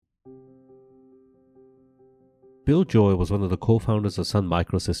Bill Joy was one of the co-founders of Sun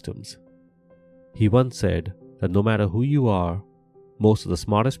Microsystems. He once said that no matter who you are, most of the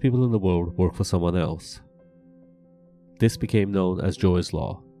smartest people in the world work for someone else. This became known as Joy's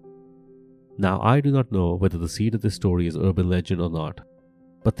Law. Now, I do not know whether the seed of this story is urban legend or not,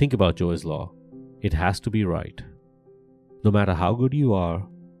 but think about Joy's Law. It has to be right. No matter how good you are,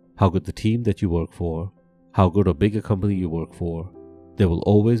 how good the team that you work for, how good or big a company you work for, there will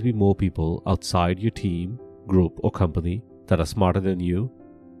always be more people outside your team, group, or company that are smarter than you,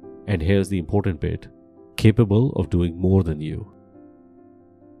 and here's the important bit, capable of doing more than you.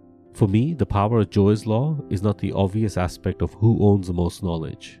 For me, the power of Joy's Law is not the obvious aspect of who owns the most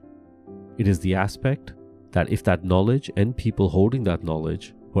knowledge. It is the aspect that if that knowledge and people holding that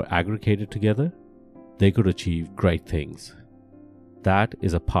knowledge were aggregated together, they could achieve great things. That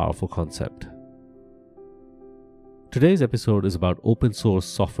is a powerful concept. Today's episode is about open source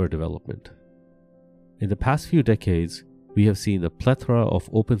software development. In the past few decades, we have seen a plethora of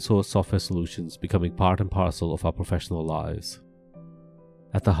open source software solutions becoming part and parcel of our professional lives.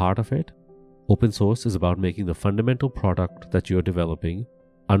 At the heart of it, open source is about making the fundamental product that you are developing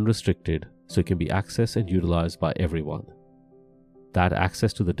unrestricted so it can be accessed and utilized by everyone. That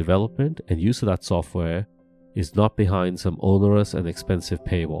access to the development and use of that software is not behind some onerous and expensive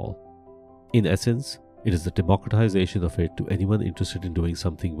paywall. In essence, it is the democratization of it to anyone interested in doing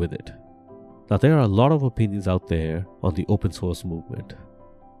something with it. Now, there are a lot of opinions out there on the open source movement.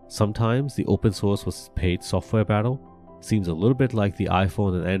 Sometimes the open source versus paid software battle seems a little bit like the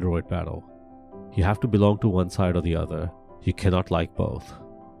iPhone and Android battle. You have to belong to one side or the other. You cannot like both.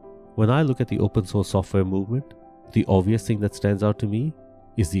 When I look at the open source software movement, the obvious thing that stands out to me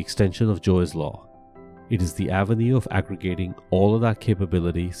is the extension of Joy's Law. It is the avenue of aggregating all of that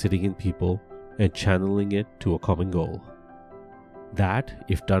capability sitting in people and channeling it to a common goal. That,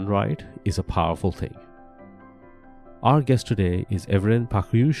 if done right, is a powerful thing. Our guest today is Evren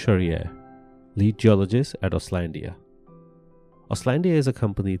Pakiou-Charrier, lead geologist at Auslandia. Auslandia is a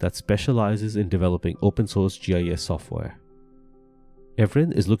company that specializes in developing open source GIS software.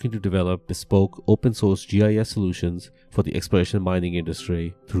 Evren is looking to develop bespoke open source GIS solutions for the exploration mining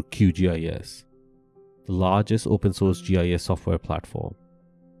industry through QGIS, the largest open source GIS software platform.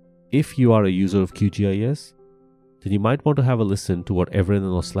 If you are a user of QGIS, then you might want to have a listen to what Evren and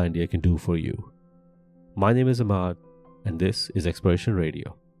Auslandia can do for you. My name is Ahmad, and this is Exploration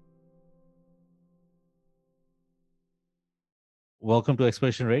Radio. Welcome to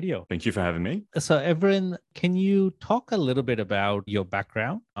Exploration Radio. Thank you for having me. So, Evren, can you talk a little bit about your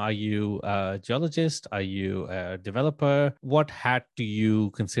background? Are you a geologist? Are you a developer? What hat do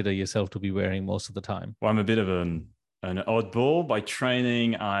you consider yourself to be wearing most of the time? Well, I'm a bit of an oddball. By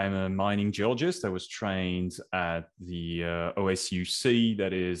training, I'm a mining geologist. I was trained at the OSUC,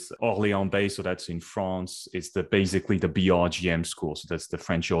 that is Orléans-based, so that's in France. It's basically the BRGM school, so that's the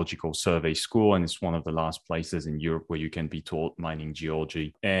French Geological Survey School, and it's one of the last places in Europe where you can be taught mining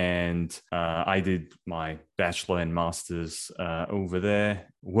geology. And I did my bachelor and master's over there,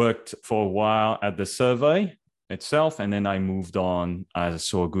 worked for a while at the survey itself, and then I moved on as I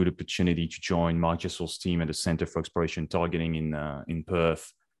saw a good opportunity to join Mark Jessel's team at the Center for Exploration Targeting in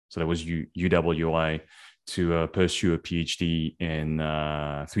Perth. So that was UWA, to pursue a PhD in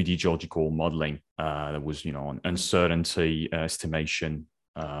 3D geological modeling. That was, on uncertainty estimation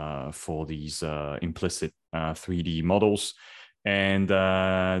for these implicit 3D models. And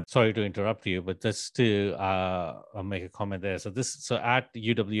sorry to interrupt you, but just to make a comment there. So at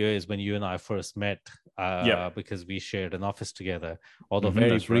UWA is when you and I first met, because we shared an office together, although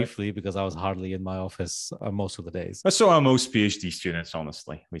very briefly, right, because I was hardly in my office most of the days. So are most PhD students,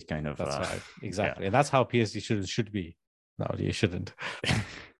 honestly. We kind of that's right, exactly, and that's how PhD students should be. No, you shouldn't.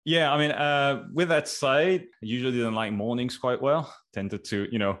 Yeah, I mean, with that said, I usually didn't like mornings quite well. Tended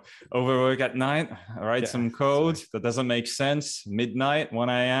to, overwork at night, write some code that doesn't make sense, midnight, 1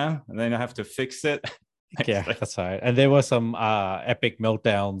 a.m., and then I have to fix it. Yeah, that's right. And there were some epic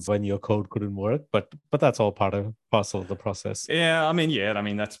meltdowns when your code couldn't work, but that's all parcel of the process. Yeah, I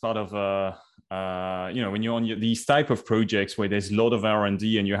mean, that's part of when you're on these type of projects where there's a lot of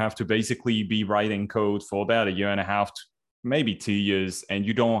R&D and you have to basically be writing code for about a year and a half, maybe 2 years, and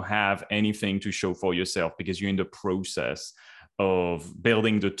you don't have anything to show for yourself because you're in the process of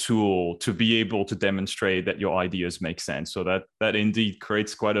building the tool to be able to demonstrate that your ideas make sense. So that indeed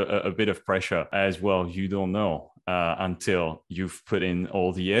creates quite a bit of pressure as well. You don't know until you've put in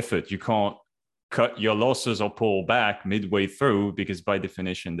all the effort. You can't cut your losses or pull back midway through because by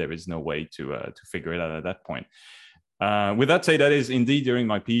definition, there is no way to figure it out at that point. With that said, that is indeed during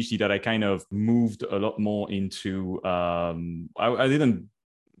my PhD that I kind of moved a lot more into, I didn't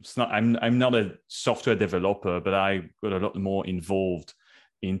it's not, I'm not a software developer, but I got a lot more involved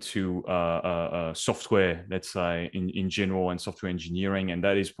into software, let's say, in general, and software engineering. And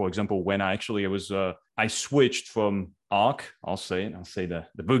that is, for example, when I switched from Arc. I'll say the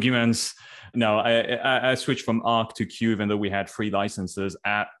boogeymans. No, I switched from Arc to Q, even though we had free licenses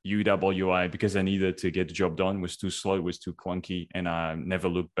at UWI, because I needed to get the job done. It was too slow, it was too clunky, and I never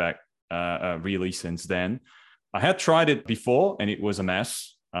looked back really since then. I had tried it before, and it was a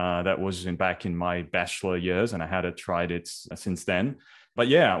mess. That was back in my bachelor years, and I hadn't tried it since then. But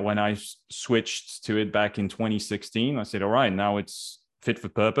yeah, when I switched to it back in 2016, I said, all right, now it's fit for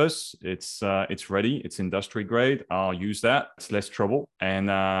purpose. It's ready. It's industry grade. I'll use that. It's less trouble. And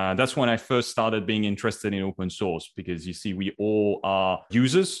that's when I first started being interested in open source, because you see, we all are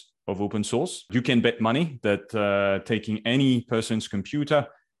users of open source. You can bet money that taking any person's computer,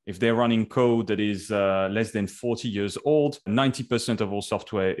 if they're running code that is less than 40 years old, 90% of all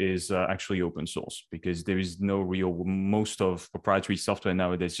software is actually open source, because there is no most of proprietary software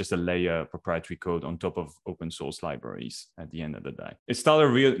nowadays, just a layer of proprietary code on top of open source libraries at the end of the day. It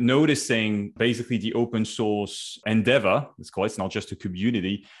started noticing basically the open source endeavor, it's not just a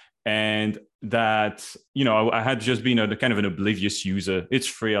community, and that, I had just been a kind of an oblivious user. It's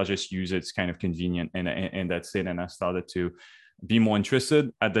free, I'll just use it, it's kind of convenient, and that's it. And I started to be more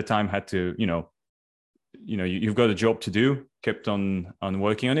interested. At the time, had to, you've got a job to do, kept on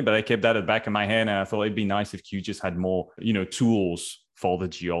working on it, but I kept that at the back of my head, and I thought it'd be nice if QGIS had more, tools for the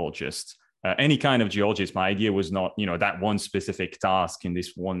geologist. Any kind of geologist. My idea was not, that one specific task in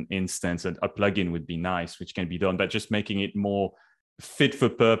this one instance. A plugin would be nice, which can be done, but just making it more fit for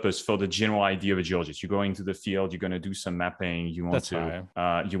purpose for the general idea of a geologist. You're going to the field, you're going to do some mapping, you want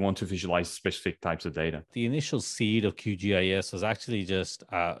to visualize specific types of data. The initial seed of QGIS was actually just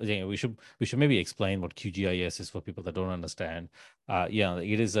we should maybe explain what QGIS is for people that don't understand.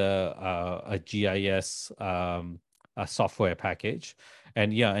 It is a GIS a software package,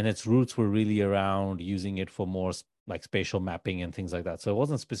 and its roots were really around using it for more like spatial mapping and things like that. So it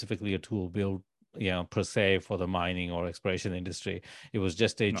wasn't specifically a tool built per se for the mining or exploration industry. It was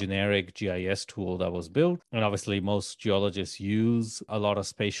just a generic GIS tool that was built. And obviously most geologists use a lot of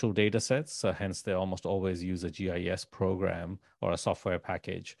spatial data sets. So hence they almost always use a GIS program or a software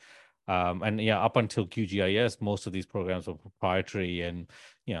package. Up until QGIS, most of these programs were proprietary, and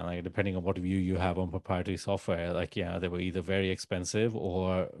depending on what view you have on proprietary software, they were either very expensive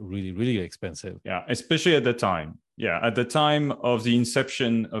or really, really expensive. Yeah, especially at the time. Yeah, at the time of the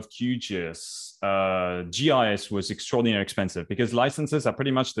inception of QGIS, GIS was extraordinarily expensive, because licenses are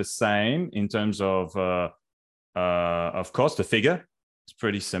pretty much the same in terms of cost. The figure is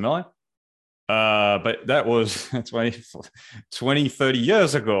pretty similar. But that was 20, 30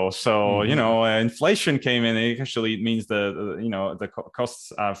 years ago. So, inflation came in. It means the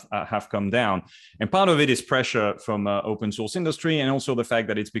costs have come down. And part of it is pressure from open source industry, and also the fact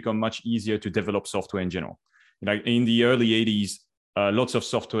that it's become much easier to develop software in general. Like in the early 80s, lots of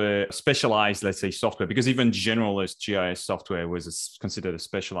software, specialized, let's say, software, because even generalist GIS software was considered a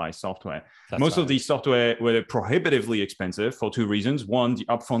specialized software. Most of these software were prohibitively expensive for two reasons. One, the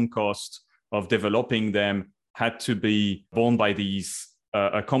upfront cost of developing them had to be borne by these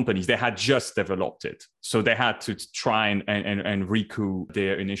companies. They had just developed it, so they had to try and recoup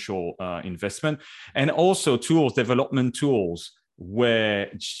their initial investment. And also development tools were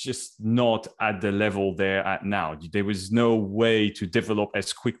just not at the level they're at now. There was no way to develop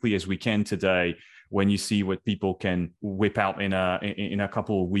as quickly as we can today, when you see what people can whip out in a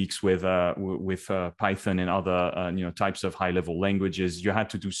couple of weeks with Python and other types of high level languages. You had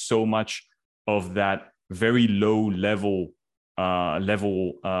to do so much of that very low level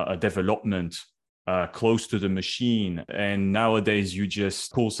development close to the machine. And nowadays you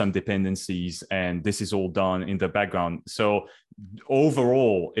just pull some dependencies and this is all done in the background. So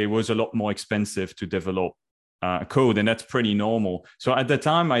overall, it was a lot more expensive to develop code, and that's pretty normal. So at the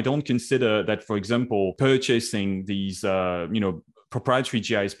time, I don't consider that, for example, purchasing these proprietary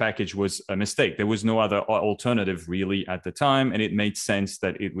GIS package was a mistake. There was no other alternative really at the time, and it made sense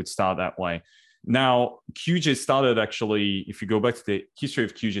that it would start that way. Now, QGIS started actually, if you go back to the history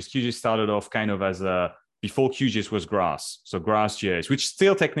of QGIS started off kind of as before QGIS was GRASS, so GRASS.js, which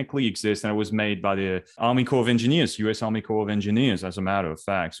still technically exists, and it was made by the Army Corps of Engineers, US Army Corps of Engineers, as a matter of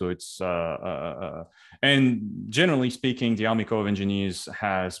fact. So it's, and generally speaking, the Army Corps of Engineers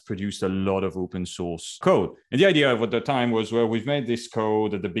has produced a lot of open source code. And the idea of at the time was, well, we've made this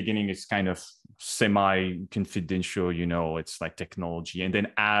code at the beginning, it's kind of semi-confidential, it's like technology. And then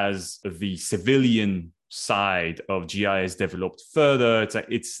as the civilian side of GIS developed further,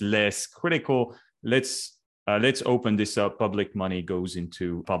 it's less critical. Let's let's open this up. Public money goes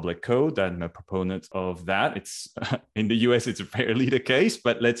into public code. I'm a proponent of that. It's in the US, it's rarely the case,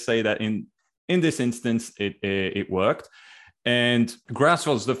 but let's say that in this instance, it worked. And Grass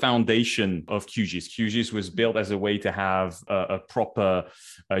was the foundation of QGIS. QGIS was built as a way to have a proper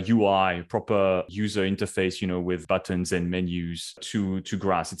UI, proper user interface, with buttons and menus to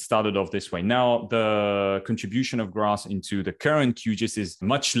Grass. It started off this way. Now, the contribution of Grass into the current QGIS is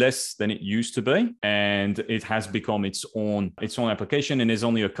much less than it used to be. And it has become its own application. And there's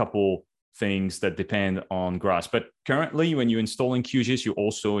only a couple things that depend on Grass. But currently, when you're installing QGIS, you're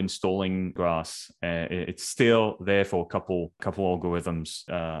also installing Grass. It's still there for a couple algorithms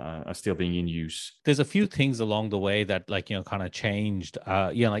are still being in use. There's a few things along the way that kind of changed.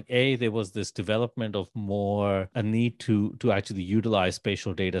 There was this development of more a need to actually utilize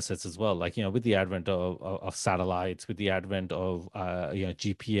spatial data sets as well. With the advent of satellites, with the advent of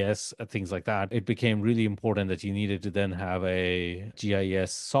GPS, things like that, it became really important that you needed to then have a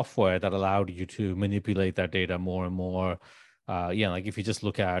GIS software that allowed you to manipulate that data more and more. If you just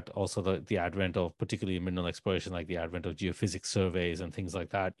look at also the advent of particularly mineral exploration, like the advent of geophysics surveys and things like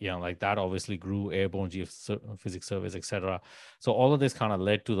that, that obviously grew airborne geophysics surveys, etc. So all of this kind of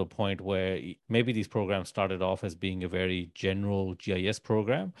led to the point where maybe these programs started off as being a very general GIS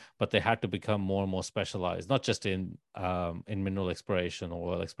program, but they had to become more and more specialized, not just in mineral exploration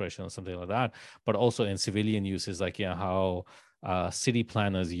or oil exploration or something like that, but also in civilian uses, like how city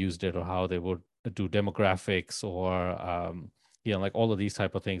planners used it, or how they would do demographics, or all of these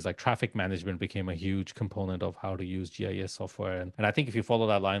type of things. Like traffic management became a huge component of how to use GIS software. And I think if you follow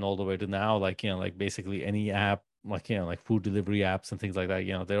that line all the way to now, basically any app, like food delivery apps and things like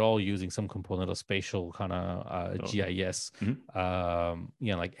that, they're all using some component of spatial kind of GIS,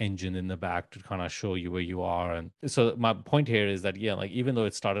 engine in the back to kind of show you where you are. And so my point here is that, even though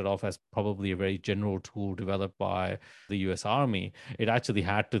it started off as probably a very general tool developed by the US Army, it actually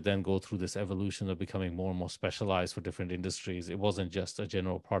had to then go through this evolution of becoming more and more specialized for different industries. It wasn't just a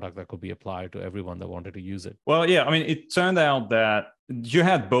general product that could be applied to everyone that wanted to use it. Well, yeah, I mean, it turned out that you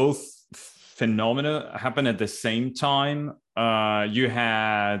had both phenomena happen at the same time. You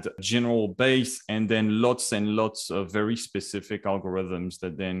had general base and then lots and lots of very specific algorithms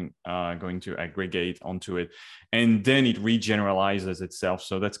that then are going to aggregate onto it. And then it regeneralizes itself.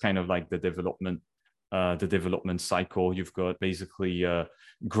 So that's kind of like the development cycle. You've got basically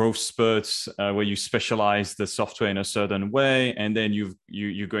growth spurts where you specialize the software in a certain way, and then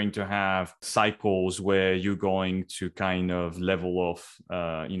you're going to have cycles where you're going to kind of level off,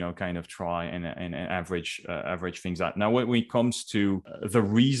 kind of try and average things out. Now, when it comes to the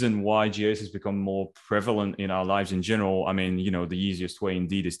reason why GIS has become more prevalent in our lives in general, I mean, the easiest way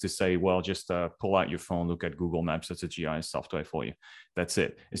indeed is to say, well, just pull out your phone, look at Google Maps. That's a GIS software for you. That's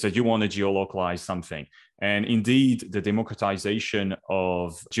it. It's that you want to geolocalize something. And indeed, the democratization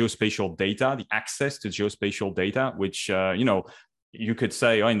of geospatial data, the access to geospatial data, which, you could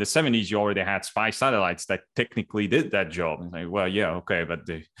say, in the 70s, you already had spy satellites that technically did that job. And like, well, yeah, okay, but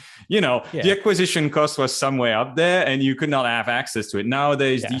the acquisition cost was somewhere up there and you could not have access to it.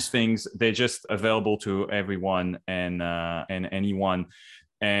 Nowadays, these things, they're just available to everyone and anyone.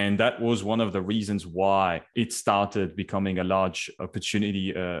 And that was one of the reasons why it started becoming a large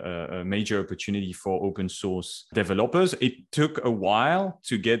opportunity, a major opportunity for open source developers. It took a while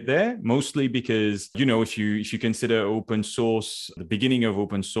to get there, mostly because, if you consider open source, the beginning of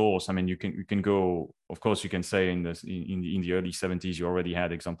open source, I mean, you can go, of course, you can say in the early 70s, you already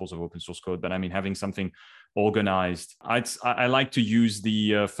had examples of open source code, but I mean, having something organized. I like to use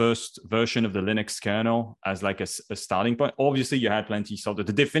the first version of the Linux kernel as like a starting point. Obviously, you had plenty of software.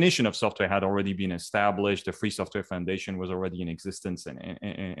 The definition of software had already been established. The Free Software Foundation was already in existence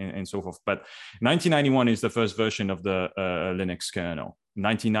and so forth. But 1991 is the first version of the Linux kernel.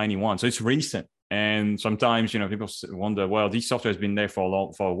 1991. So it's recent. And sometimes, people wonder, well, this software has been there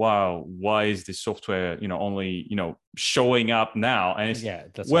for a while. Why is this software, only, showing up now? And it's,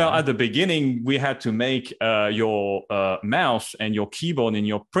 at the beginning, we had to make your mouse and your keyboard and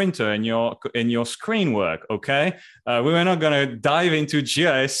your printer and your screen work. Okay, we were not going to dive into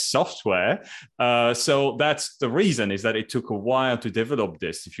GIS software. So that's the reason, is that it took a while to develop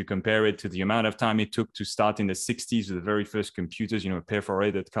this. If you compare it to the amount of time it took to start in the 60s with the very first computers,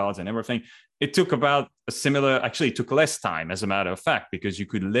 perforated cards and everything. It took about a similar, actually it took less time, as a matter of fact, because you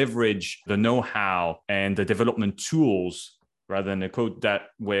could leverage the know-how and the development tools rather than the code that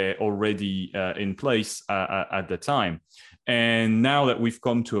were already in place at the time. And now that we've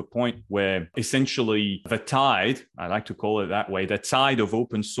come to a point where essentially the tide, I like to call it that way, the tide of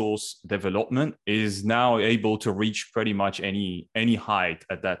open source development is now able to reach pretty much any height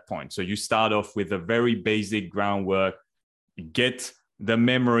at that point. So you start off with a very basic groundwork, get the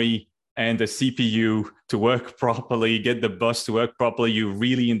memory and the CPU to work properly, get the bus to work properly, you're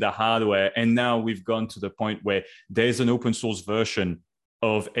really in the hardware. And now we've gone to the point where there's an open source version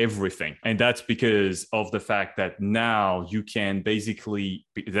of everything. And that's because of the fact that now you can basically,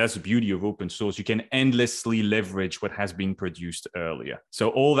 that's the beauty of open source, you can endlessly leverage what has been produced earlier. So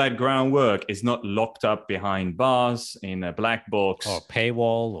all that groundwork is not locked up behind bars in a black box. Or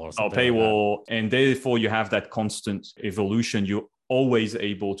paywall or something. Or paywall. Like that. And therefore you have that constant evolution. You're always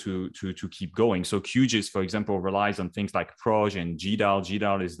able to keep going. So QGIS, for example, relies on things like Proj and GDAL.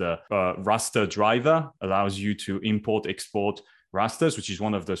 GDAL is the raster driver, allows you to import, export rasters, which is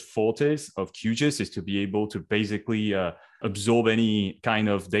one of the fortes of QGIS, is to be able to basically absorb any kind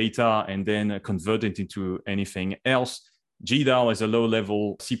of data and then convert it into anything else. GDAL is a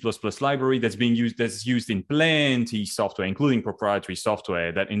low-level C++ library that's used in plenty software, including proprietary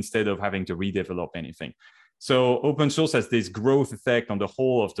software, that instead of having to redevelop anything. So open source has this growth effect on the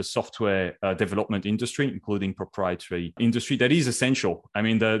whole of the software development industry, including proprietary industry, that is essential. I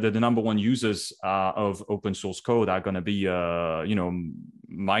mean, the number one users of open source code are going to be,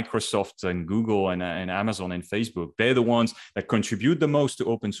 Microsoft and Google and Amazon and Facebook. They're the ones that contribute the most to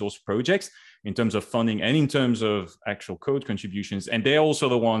open source projects in terms of funding and in terms of actual code contributions. And they're also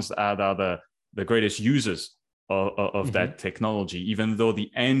the ones that are the greatest users of that technology. Even though the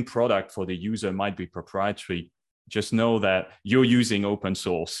end product for the user might be proprietary, just know that you're using open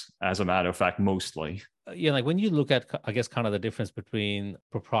source, as a matter of fact, mostly. Yeah, like when you look at, I guess, kind of the difference between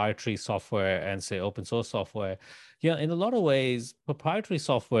proprietary software and, say, open source software, yeah, in a lot of ways, proprietary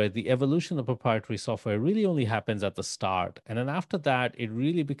software, the evolution of proprietary software really only happens at the start. And then after that, it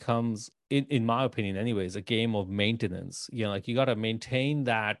really becomes, in my opinion anyways, a game of maintenance. You know, like you got to maintain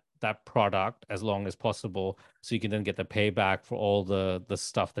that product as long as possible so you can then get the payback for all the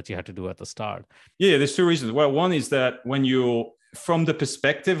stuff that you had to do at the start. Yeah, there's two reasons. Well, one is that when you're from the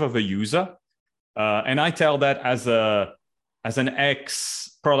perspective of a user, and I tell that as an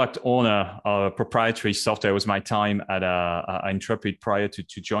ex-product owner of proprietary software. It was my time at Intrepid prior to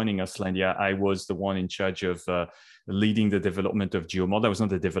joining Auslandia. I was the one in charge of leading the development of GeoModel. I was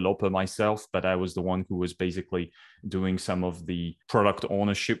not a developer myself, but I was the one who was basically doing some of the product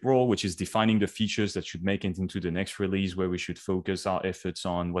ownership role, which is defining the features that should make it into the next release, where we should focus our efforts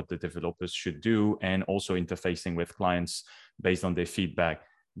on what the developers should do, and also interfacing with clients based on their feedback,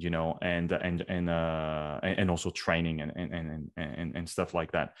 you know, and also training and stuff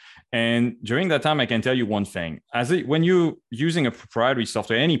like that. And during that time, I can tell you one thing: when you're using a proprietary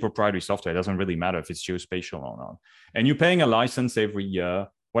software, any proprietary software, it doesn't really matter if it's geospatial or not, and you're paying a license every year,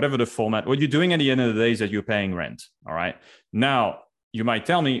 whatever the format. What you're doing at the end of the day is that you're paying rent. All right. Now, you might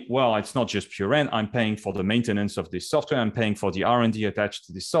tell me, well, it's not just pure rent. I'm paying for the maintenance of this software. I'm paying for the R&D attached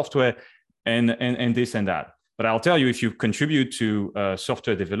to this software, and this and that. But I'll tell you, if you contribute to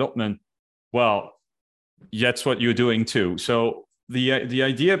software development, well, that's what you're doing too. So the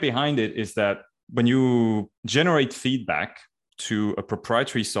idea behind it is that when you generate feedback to a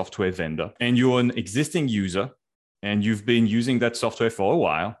proprietary software vendor and you're an existing user and you've been using that software for a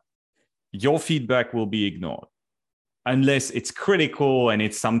while, your feedback will be ignored unless it's critical and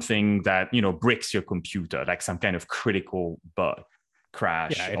it's something that, you know, breaks your computer, like some kind of critical bug.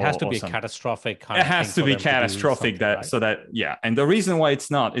 Crash. Yeah, it has to be a catastrophic kind of thing. It has to be catastrophic and the reason why it's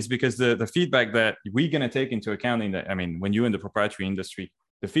not is because the feedback that we're going to take into account when you're in the proprietary industry,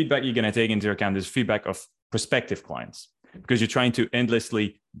 the feedback you're going to take into account is feedback of prospective clients, because you're trying to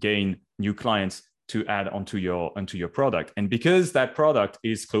endlessly gain new clients to add onto your product. And because that product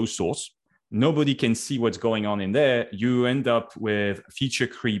is closed source, nobody can see what's going on in there. You end up with feature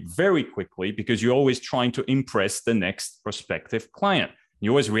creep very quickly because you're always trying to impress the next prospective client.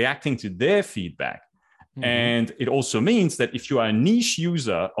 You're always reacting to their feedback. Mm-hmm. And it also means that if you are a niche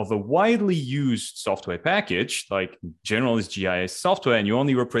user of a widely used software package, like generalist GIS software, and you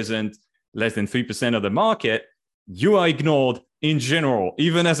only represent less than 3% of the market, you are ignored in general.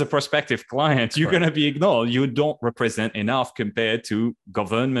 Even as a prospective client, you're going to be ignored. You don't represent enough compared to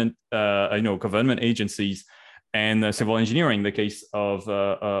government agencies and civil engineering, in the case of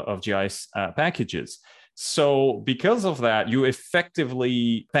GIS packages. So because of that, you're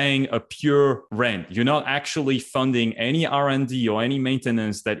effectively paying a pure rent. You're not actually funding any R&D or any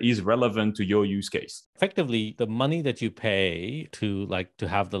maintenance that is relevant to your use case. Effectively, the money that you pay to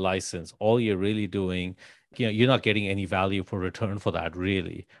have the license, all you're really doing you're not getting any value for return for that,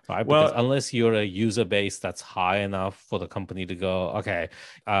 really, right? Well, Because unless you're a user base that's high enough for the company to go, okay,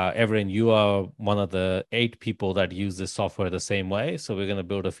 Everin, you are one of the 8 people that use this software the same way, so we're going to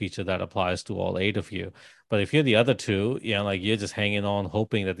build a feature that applies to all 8 of you. But if you're the other 2, like you're just hanging on,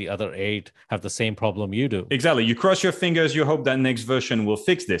 hoping that the other 8 have the same problem you do. Exactly. You cross your fingers, you hope that next version will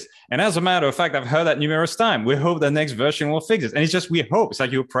fix this. And as a matter of fact, I've heard that numerous times. We hope the next version will fix this. And it's just we hope. It's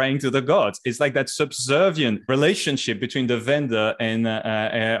like you're praying to the gods. It's like that subservient relationship between the vendor and,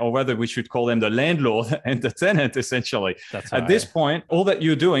 or whether we should call them the landlord and the tenant, essentially. That's right. At this point, all that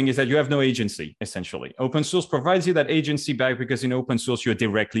you're doing is that you have no agency, essentially. Open source provides you that agency back because in open source, you're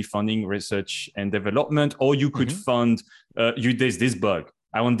directly funding research and development, or you could fund, there's this bug.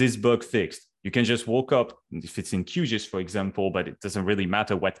 I want this bug fixed. You can just walk up, if it's in QGIS, for example, but it doesn't really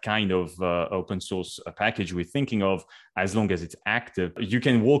matter what kind of open source package we're thinking of, as long as it's active. You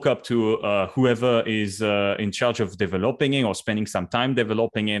can walk up to whoever is in charge of developing it or spending some time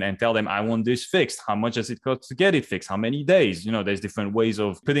developing it and tell them, I want this fixed. How much does it cost to get it fixed? How many days? There's different ways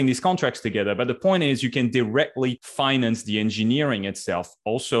of putting these contracts together. But the point is you can directly finance the engineering itself.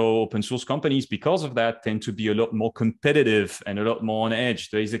 Also, open source companies, because of that, tend to be a lot more competitive and a lot more on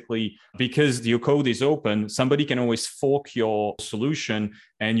edge, basically, because your code is open, somebody can always fork your solution,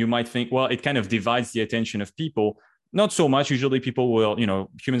 and you might think, well, it kind of divides the attention of people. Not so much. Usually people will,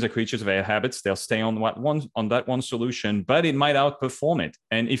 humans are creatures of their habits. They'll stay on that one solution, but it might outperform it.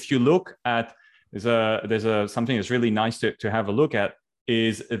 And if you look at, there's something that's really nice to have a look at,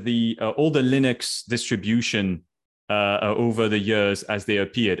 is all the Linux distribution over the years as they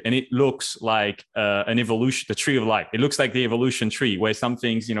appeared. And it looks like an evolution, the tree of life. It looks like the evolution tree where some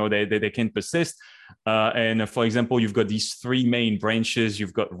things, they can persist. And for example, you've got these 3 main branches.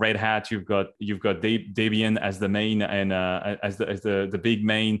 You've got Red Hat, you've got Debian as the main and as the big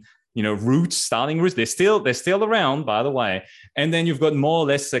main, roots, starting roots. They're still around, by the way. And then you've got more or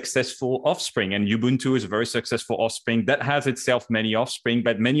less successful offspring. And Ubuntu is a very successful offspring that has itself many offspring,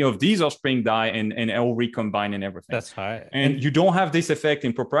 but many of these offspring die and all recombine and everything. That's right. And you don't have this effect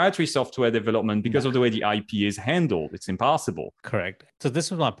in proprietary software development because of the way the IP is handled. It's impossible. Correct. So this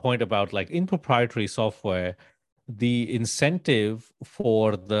is my point about, like, in proprietary software, the incentive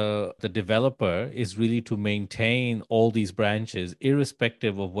for the developer is really to maintain all these branches,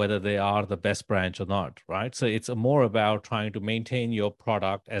 irrespective of whether they are the best branch or not, right? So it's more about trying to maintain your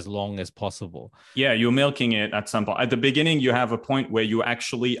product as long as possible. Yeah, you're milking it at some point. At the beginning, you have a point where you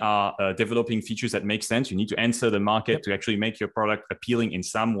actually are developing features that make sense. You need to answer the market to actually make your product appealing in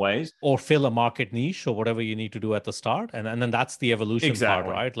some ways. Or fill a market niche or whatever you need to do at the start. And then that's the evolution part,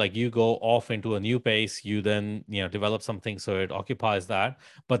 right? Like you go off into a new base, you then, develop something so it occupies that,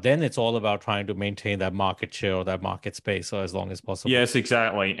 but then it's all about trying to maintain that market share or that market space for as long as possible. Yes,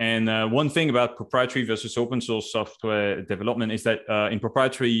 exactly. And one thing about proprietary versus open source software development is that in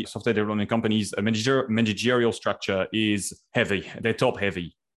proprietary software development companies, a managerial structure is heavy. They're top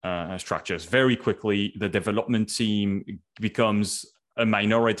heavy structures. Very quickly, the development team becomes a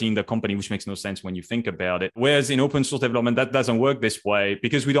minority in the company, which makes no sense when you think about it. Whereas in open source development, that doesn't work this way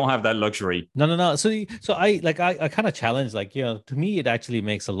because we don't have that luxury. No. So I kind of challenge, to me, it actually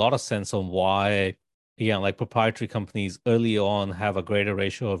makes a lot of sense on why, like proprietary companies early on have a greater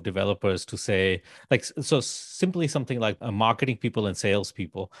ratio of developers to say, so simply something like marketing people and sales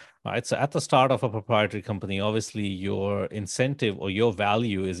people, right? So at the start of a proprietary company, obviously your incentive or your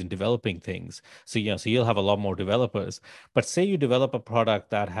value is in developing things. So, so you'll have a lot more developers, but say you develop a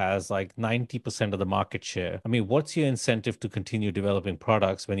product that has like 90% of the market share. I mean, what's your incentive to continue developing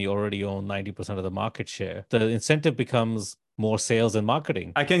products when you already own 90% of the market share? The incentive becomes more sales and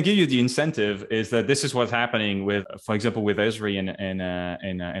marketing. I can give you the incentive is that this is what's happening with, for example, with Esri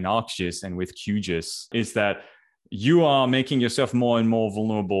and ArcGIS and with QGIS, is that you are making yourself more and more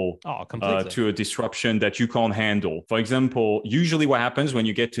vulnerable to a disruption that you can't handle. For example, usually what happens when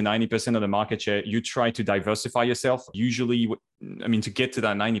you get to 90% of the market share, you try to diversify yourself. Usually, to get to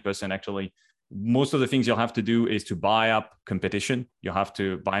that 90%, actually, most of the things you'll have to do is to buy up competition. You'll have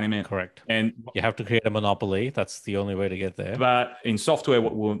to buy them in. Correct. And you have to create a monopoly. That's the only way to get there. But in software,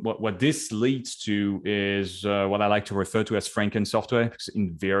 what this leads to is what I like to refer to as Franken software. Because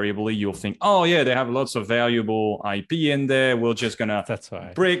invariably, you'll think, oh yeah, they have lots of valuable IP in there. We're just gonna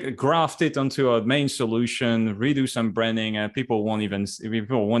graft it onto a main solution, redo some branding, and people won't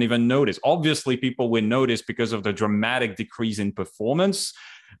even notice. Obviously, people will notice because of the dramatic decrease in performance.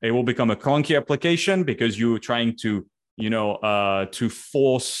 It will become a clunky application because you're trying to, to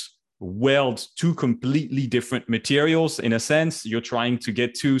force weld two completely different materials. In a sense, you're trying to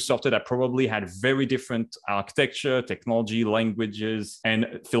get two software that probably had very different architecture, technology, languages,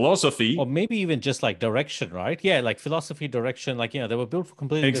 and philosophy. Or maybe even just like direction, right? Yeah, like philosophy, direction, like, they were built for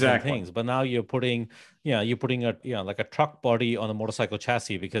completely different things. But now you're putting like a truck body on a motorcycle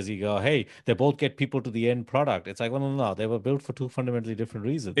chassis because you go, hey, they both get people to the end product. It's like, well, no, they were built for two fundamentally different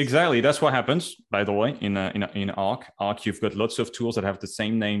reasons. Exactly. That's what happens, by the way, in Arc. Arc, you've got lots of tools that have the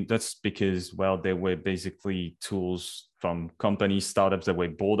same name. That's because, well, they were basically tools from companies, startups that were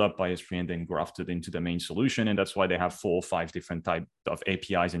bought up by S3 and then grafted into the main solution. And that's why they have 4 or 5 different types of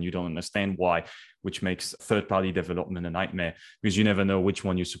APIs, and you don't understand why, which makes third-party development a nightmare because you never know which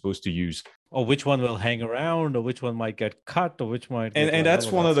one you're supposed to use. Or which one will hang around, or which one might get cut, or which might. And that's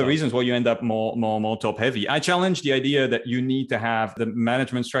one of the reasons why you end up more top heavy. I challenge the idea that you need to have the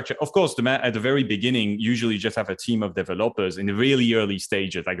management structure. Of course, at the very beginning, usually you just have a team of developers in the really early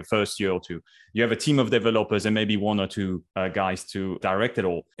stages, like the first year or two. You have a team of developers and maybe 1 or 2 guys to direct it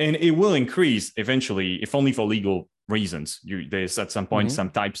all. And it will increase eventually, if only for legal reasons. There's at some point some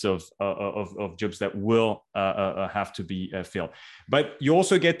types of jobs that will have to be filled. But you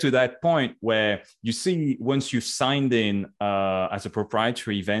also get to that point where you see once you've signed in as a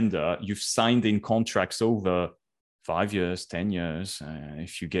proprietary vendor, you've signed in contracts over 5 years, 10 years.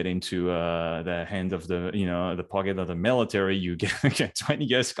 If you get into the hand of the pocket of the military, you get 20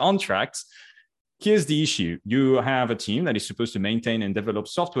 years contracts. Here's the issue. You have a team that is supposed to maintain and develop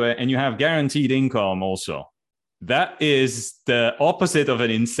software, and you have guaranteed income also. That is the opposite of an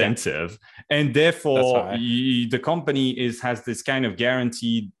incentive. And therefore, the company has this kind of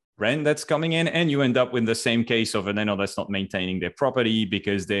guaranteed rent that's coming in, and you end up with the same case of an owner that's not maintaining their property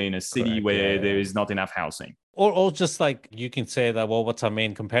because they're in a city where there is not enough housing. Or just like you can say that, well, what's our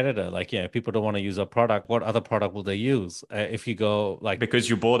main competitor? Like, people don't want to use our product. What other product will they use? If you go like... Because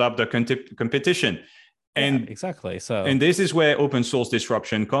you brought up the competition. And exactly. And this is where open source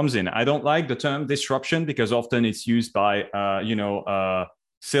disruption comes in. I don't like the term disruption because often it's used by,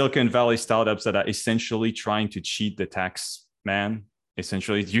 Silicon Valley startups that are essentially trying to cheat the tax man.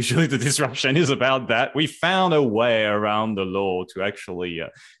 Essentially, usually the disruption is about that. We found a way around the law to actually,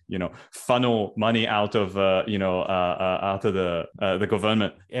 funnel money out of, out of the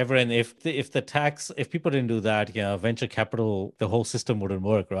government. Everyone, if people didn't do that, venture capital, the whole system wouldn't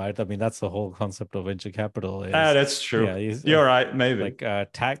work, right? I mean, that's the whole concept of venture capital. That's true. Yeah, you're right, maybe.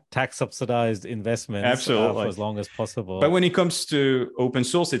 Like tax subsidized investments. Absolutely. For as long as possible. But when it comes to open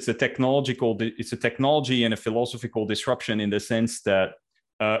source, it's a technology and a philosophical disruption in the sense that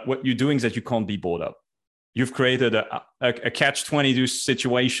what you're doing is that you can't be bought up. You've created a catch-22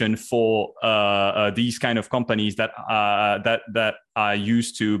 situation for these kind of companies that are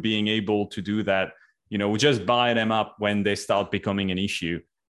used to being able to do that. We just buy them up when they start becoming an issue.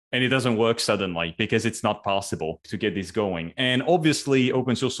 And it doesn't work suddenly because it's not possible to get this going. And obviously,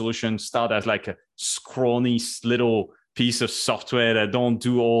 open source solutions start as like a scrawny little piece of software that don't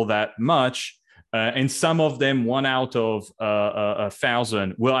do all that much. And some of them, 1 out of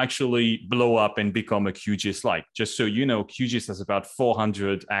 1,000, will actually blow up and become a QGIS-like. Just so you know, QGIS has about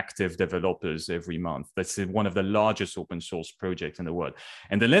 400 active developers every month. That's one of the largest open source projects in the world.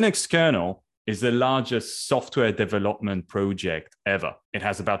 And the Linux kernel is the largest software development project ever. It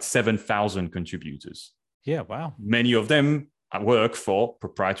has about 7,000 contributors. Yeah, wow. Many of them work for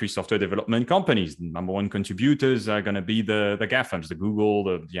proprietary software development companies. The number 1 contributors are going to be the GAFAMs, the Google,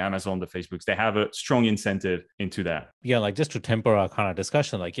 the Amazon, the Facebooks. They have a strong incentive into that. Yeah, like just to temper our kind of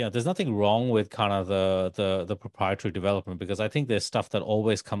discussion, like, there's nothing wrong with kind of the proprietary development, because I think there's stuff that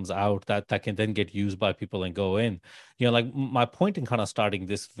always comes out that can then get used by people and go in. Like my point in kind of starting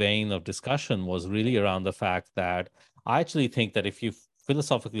this vein of discussion was really around the fact that I actually think that if you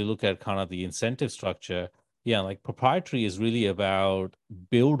philosophically look at kind of the incentive structure, like proprietary is really about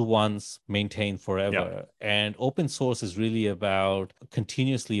build once, maintain forever. And open source is really about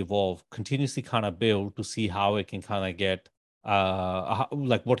continuously evolve, continuously kind of build to see how it can kind of get,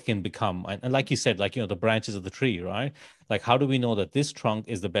 like what can become. And like you said, like, the branches of the tree, right? Like, how do we know that this trunk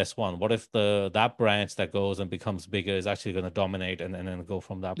is the best one? What if that branch that goes and becomes bigger is actually going to dominate and then go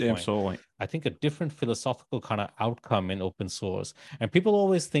from that point? Absolutely. I think a different philosophical kind of outcome in open source. And people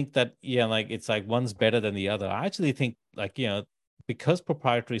always think that, like it's like one's better than the other. I actually think like, because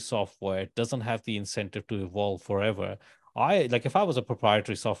proprietary software doesn't have the incentive to evolve forever, if I was a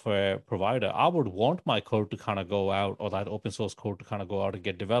proprietary software provider, I would want my code to kind of go out, or that open source code to kind of go out and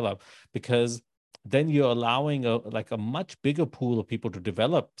get developed, because then you're allowing a much bigger pool of people to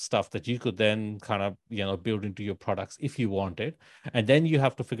develop stuff that you could then kind of, build into your products if you wanted. And then you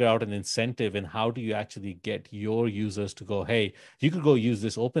have to figure out an incentive and how do you actually get your users to go, hey, you could go use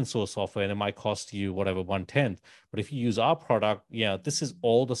this open source software and it might cost you whatever 1/10. But if you use our product, this is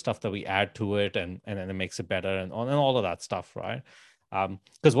all the stuff that we add to it and then it makes it better and all of that stuff, right?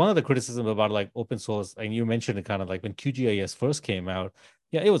 Because one of the criticism about like open source, and you mentioned it kind of like when QGIS first came out,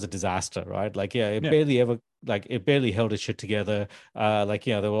 it was a disaster, right? Like, it barely held its shit together.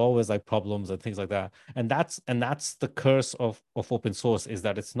 There were always like problems and things like that. And that's the curse of open source, is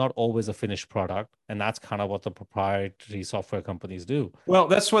that it's not always a finished product. And that's kind of what the proprietary software companies do. Well,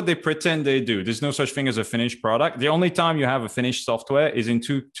 that's what they pretend they do. There's no such thing as a finished product. The only time you have a finished software is in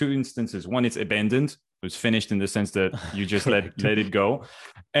two instances. One, it's abandoned. It's finished in the sense that you just let it go.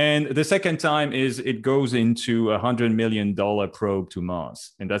 And the second time is it goes into $100 million probe to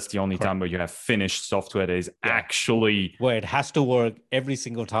Mars. And that's the only time where you have finished software that is actually... where it has to work every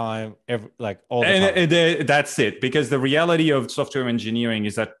single time, all the time. And that's it. Because the reality of software engineering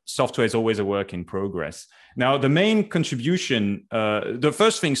is that software is always a work in progress. Now, the main contribution, the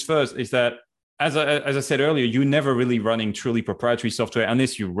first things first, is that, as I said earlier, you're never really running truly proprietary software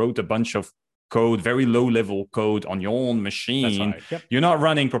unless you wrote a bunch of code, very low-level code on your own machine. That's right. Yep. You're not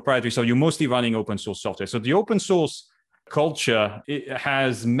running proprietary, so you're mostly running open source software. So the open source culture, it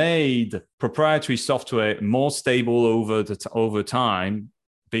has made proprietary software more stable over time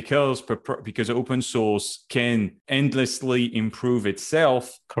because open source can endlessly improve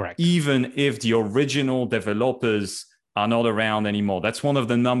itself. Correct. Even if the original developers are not around anymore. That's one of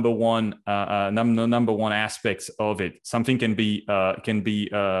the number one aspects of it. Something can be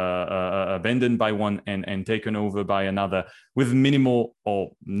abandoned by one and taken over by another with minimal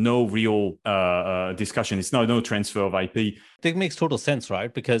or no real discussion. It's no transfer of IP. It makes total sense,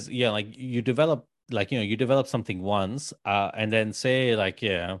 right? Because you develop something once, and then say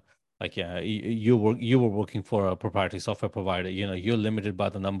you were working for a proprietary software provider, you're limited by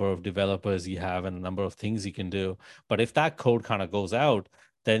the number of developers you have and the number of things you can do. But if that code kind of goes out,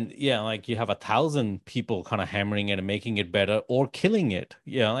 then you have 1,000 people kind of hammering it and making it better or killing it.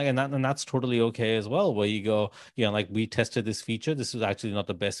 And that's totally okay as well, where you go, we tested this feature. This is actually not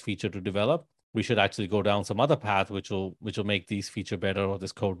the best feature to develop. We should actually go down some other path which will make these feature better or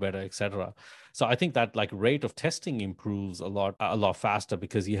this code better, etc. So I think that rate of testing improves a lot faster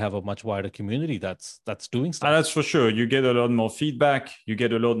because you have a much wider community that's doing stuff. That's for sure. You get a lot more feedback. You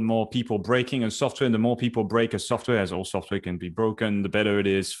get a lot more people breaking a software, and the more people break a software, as all software can be broken, the better it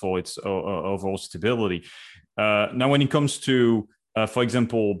is for its overall stability. Now, when it comes to for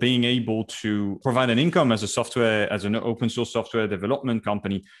example, being able to provide an income as an open source software development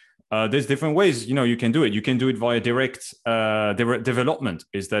company, there's different ways, you can do it. You can do it via direct development.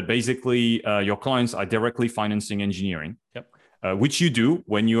 Is that basically your clients are directly financing engineering? Yep. Which you do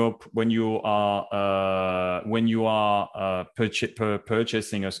when you are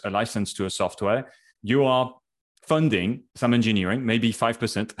purchasing a license to a software. You are funding some engineering, maybe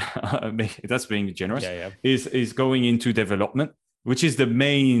 5%. That's being generous. Yeah. Is going into development, which is the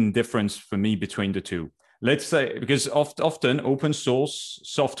main difference for me between the two. Let's say, because often open source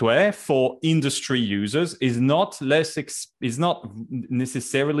software for industry users is not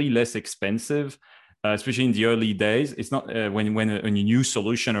necessarily less expensive, especially in the early days. It's not when a new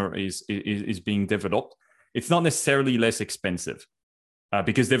solution is being developed. It's not necessarily less expensive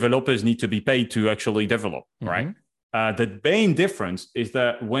because developers need to be paid to actually develop, right? The main difference is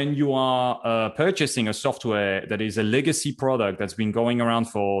that when you are purchasing a software that is a legacy product that's been going around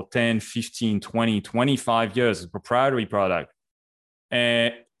for 10, 15, 20, 25 years, a proprietary product,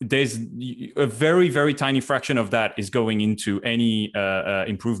 there's a very, very tiny fraction of that is going into any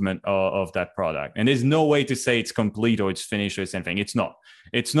improvement of that product. And there's no way to say it's complete or it's finished or it's anything. It's not.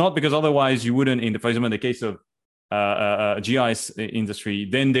 It's not, because otherwise you wouldn't, for example, in the case of GIS industry,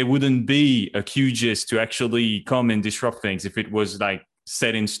 then there wouldn't be a QGIS to actually come and disrupt things if it was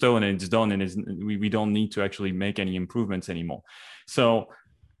set in stone and it's done and we don't need to actually make any improvements anymore. So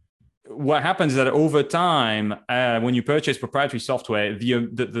what happens is that over time, when you purchase proprietary software,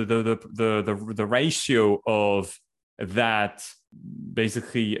 the ratio of that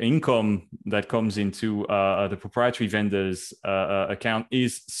basically income that comes into the proprietary vendor's account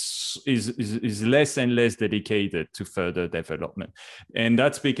is less and less dedicated to further development. And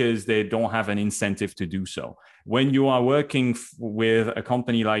that's because they don't have an incentive to do so. When you are working with a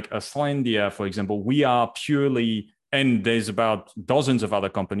company like Aslandia, for example, we are purely, and there's about dozens of other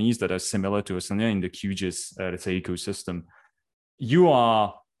companies that are similar to Aslandia in the QGIS, let's say, ecosystem. You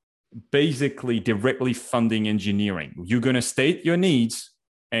are basically directly funding engineering. You're going to state your needs,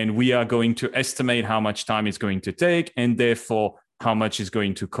 and we are going to estimate how much time it's going to take, and therefore how much is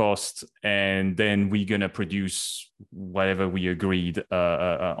going to cost, and then we're going to produce whatever we agreed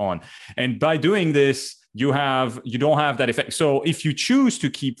on. And by doing this, you don't have that effect. So if you choose to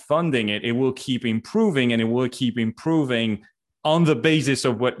keep funding it, it will keep improving, and it will keep improving on the basis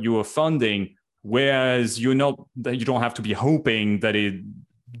of what you are funding. Whereas you don't have to be hoping that it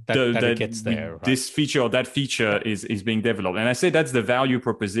gets there. Right? This feature or that feature is being developed. And I say that's the value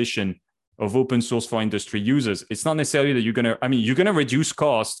proposition of open source for industry users. It's not necessarily that you're going to reduce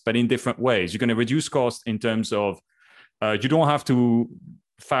costs, but in different ways. You're going to reduce costs in terms of you don't have to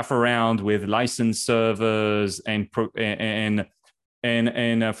faff around with licensed servers and for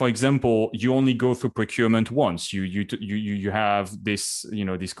example, you only go through procurement once. You have this,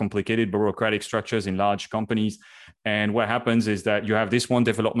 these complicated bureaucratic structures in large companies, and what happens is that you have this one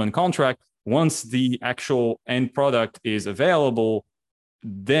development contract. Once the actual end product is available,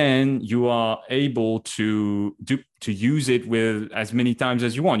 then you are able to use it with as many times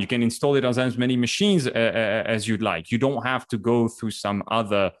as you want. You can install it on as many machines as you'd like. You don't have to go through some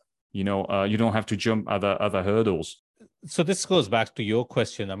other, you don't have to jump other hurdles. So this goes back to your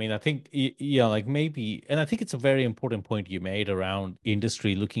question. I mean, I think, like maybe, and I think it's a very important point you made around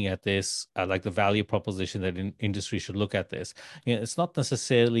industry looking at this, like the value proposition that industry should look at this. It's not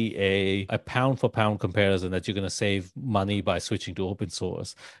necessarily a pound for pound comparison that you're going to save money by switching to open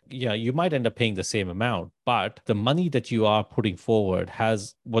source. Yeah, you might end up paying the same amount, but the money that you are putting forward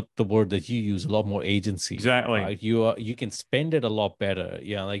has, what the word that you use, a lot more agency. Exactly. Right? You can spend it a lot better.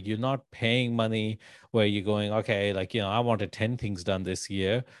 Yeah, like you're not paying money where you're going, okay, like, I wanted 10 things done this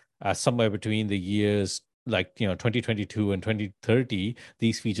year, somewhere between the years, like, 2022 and 2030,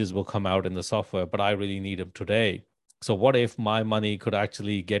 these features will come out in the software, but I really need them today. So what if my money could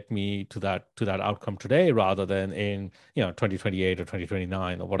actually get me to that outcome today rather than in 2028 or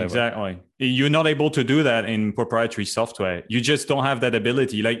 2029 or whatever? Exactly. You're not able to do that in proprietary software. You just don't have that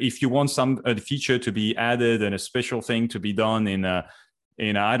ability. Like if you want a feature to be added and a special thing to be done in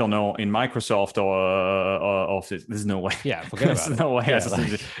I don't know, in Microsoft or Office, there's no way. Yeah, forget about it. No way. Yeah,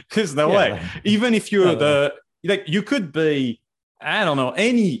 there's no way. Even if you're you could be, I don't know,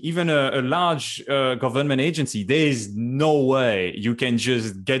 even a large government agency, there's no way you can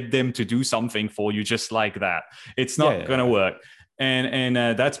just get them to do something for you just like that. It's not going to work. And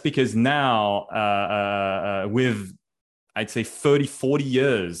that's because now with, I'd say 30, 40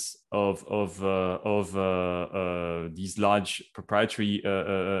 years of these large proprietary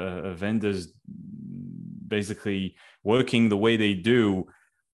vendors basically working the way they do,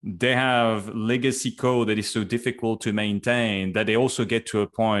 they have legacy code that is so difficult to maintain that they also get to a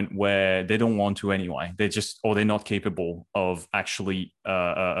point where they don't want to anyway. They're not capable of actually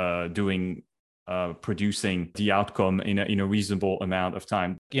producing the outcome in a reasonable amount of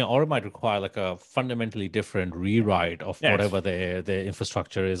time. Or it might require like a fundamentally different rewrite of whatever their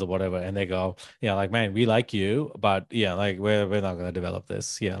infrastructure is or whatever. And they go, like, man, we like you, but like we're not going to develop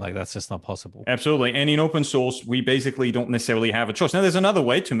this. Like that's just not possible. Absolutely. And in open source, we basically don't necessarily have a choice. Now, there's another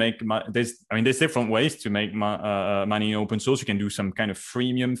way to make there's different ways to make money in open source. You can do some kind of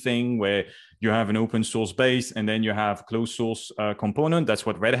freemium thing where you have an open source base and then you have closed source component. That's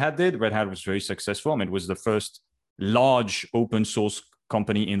what Red Hat did. Red Hat was very successful. I mean, it was the first large open source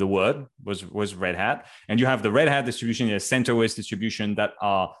company in the world was Red Hat. And you have the Red Hat distribution and the CentOS distribution that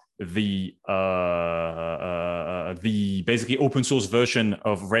are the basically open source version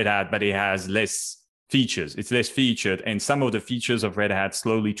of Red Hat, but it has less features. It's less featured. And some of the features of Red Hat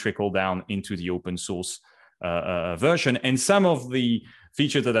slowly trickle down into the open source version. And some of the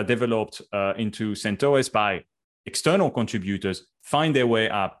features that are developed into CentOS by external contributors find their way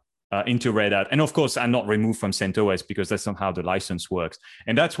up into Red Hat. And of course, are not removed from CentOS because that's not how the license works.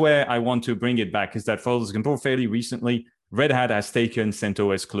 And that's where I want to bring it back, is that, for example, fairly recently, Red Hat has taken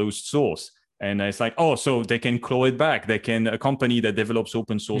CentOS closed source. And it's like, so they can claw it back. They can, a company that develops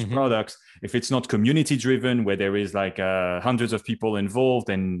open source products, if it's not community driven, where there is like hundreds of people involved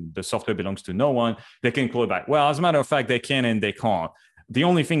and the software belongs to no one, they can claw it back. Well, as a matter of fact, they can and they can't. The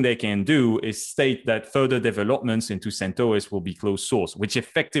only thing they can do is state that further developments into CentOS will be closed source, which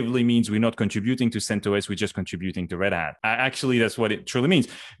effectively means we're not contributing to CentOS, we're just contributing to Red Hat. Actually, that's what it truly means.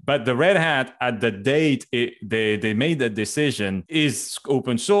 But the Red Hat, at the date they made that decision, is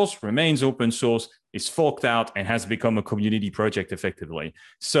open source, remains open source, is forked out, and has become a community project effectively.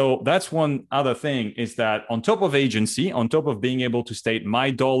 So that's one other thing, is that on top of agency, on top of being able to state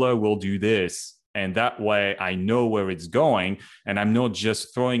my dollar will do this, and that way I know where it's going, and I'm not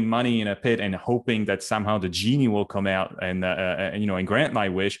just throwing money in a pit and hoping that somehow the genie will come out and and grant my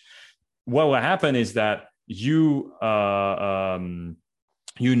wish. What will happen is that you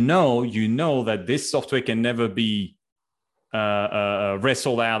you know that this software can never be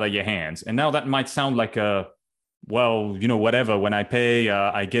wrestled out of your hands. And now that might sound like whatever. When I pay,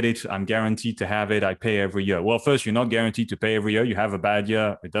 I get it. I'm guaranteed to have it. I pay every year. Well, first, you're not guaranteed to pay every year. You have a bad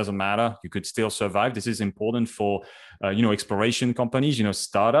year, it doesn't matter. You could still survive. This is important for, exploration companies,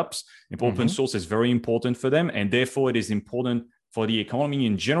 startups. If open source is very important for them, and therefore it is important for the economy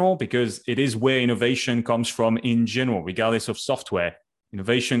in general, because it is where innovation comes from in general, regardless of software.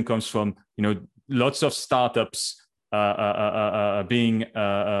 Innovation comes from, lots of startups being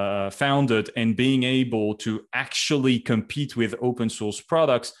founded and being able to actually compete with open source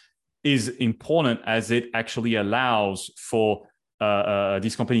products is important, as it actually allows for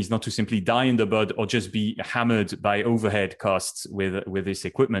these companies not to simply die in the bud or just be hammered by overhead costs with this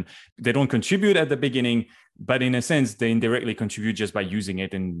equipment. They don't contribute at the beginning, but in a sense, they indirectly contribute just by using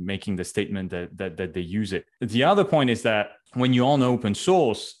it and making the statement that they use it. The other point is that when you're on open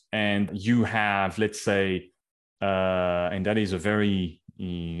source and you have, let's say, and that is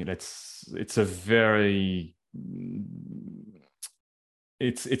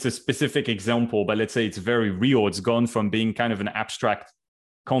it's a specific example, but let's say it's very real. It's gone from being kind of an abstract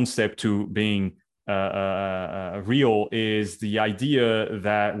concept to being real, is the idea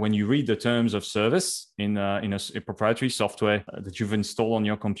that when you read the terms of service in a proprietary software that you've installed on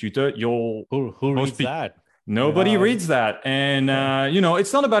your computer, who reads that? Nobody reads that. And,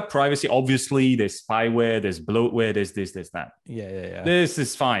 it's not about privacy. Obviously, there's spyware, there's bloatware, there's this, there's that. Yeah. This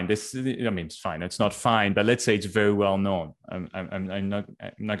is fine. It's fine. It's not fine, but let's say it's very well known. I'm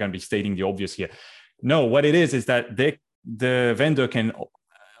not going to be stating the obvious here. No, what it is that the vendor can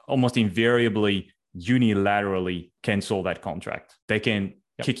almost invariably unilaterally cancel that contract. They can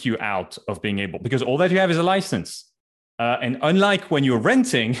kick you out of being able, because all that you have is a license. And unlike when you're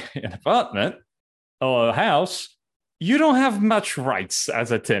renting an apartment or a house, you don't have much rights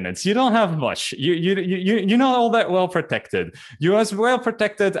as a tenant. You don't have much. You're not all that well protected. You're as well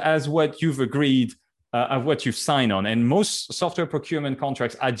protected as what you've agreed, of what you've signed on. And most software procurement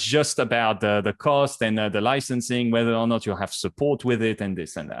contracts are just about the cost and the licensing, whether or not you'll have support with it and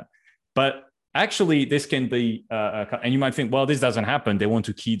this and that. But actually, this can be, and you might think, well, this doesn't happen. They want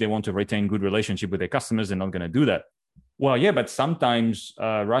to retain good relationship with their customers. They're not going to do that. Well, yeah, but sometimes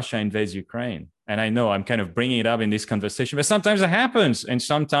Russia invades Ukraine. And I know I'm kind of bringing it up in this conversation, but sometimes it happens. And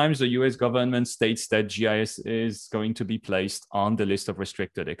sometimes the US government states that GIS is going to be placed on the list of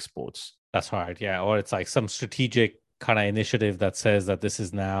restricted exports. That's right. Yeah. Or it's like some strategic kind of initiative that says that this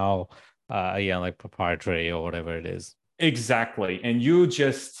is now, like proprietary or whatever it is. Exactly. And you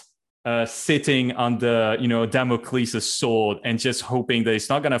just sitting under, Damocles' sword and just hoping that it's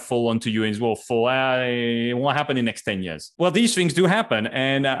not going to fall onto you and it won't happen in the next 10 years. Well, these things do happen.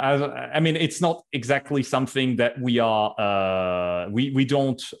 And it's not exactly something that we are,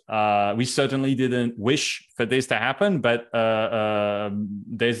 we certainly didn't wish for this to happen, but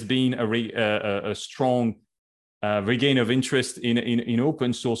there's been a strong regain of interest in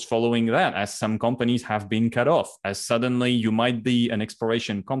open source following that, as some companies have been cut off, as suddenly you might be an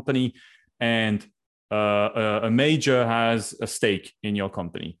exploration company and a major has a stake in your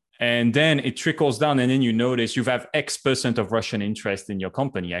company. And then it trickles down, and then you notice you have X% of Russian interest in your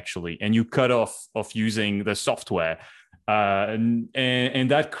company, actually, and you cut off of using the software. And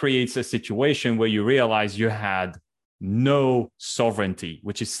that creates a situation where you realize you had no sovereignty,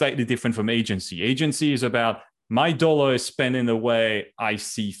 which is slightly different from agency. Agency is about my dollar is spent in the way I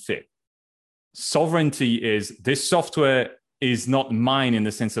see fit. Sovereignty is this software is not mine in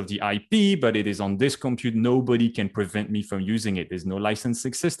the sense of the IP, but it is on this compute. Nobody can prevent me from using it. There's no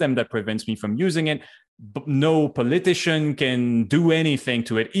licensing system that prevents me from using it. But no politician can do anything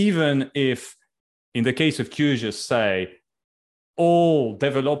to it, even if, in the case of QGIS, say, all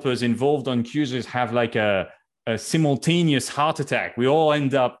developers involved on QGIS have like a simultaneous heart attack. We all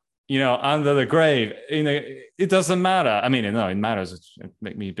end up under the grave. It doesn't matter. No, it matters. It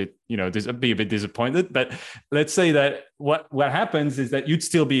make me a bit, be a bit disappointed. But let's say that what happens is that you'd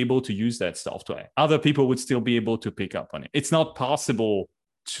still be able to use that software. Other people would still be able to pick up on it. It's not possible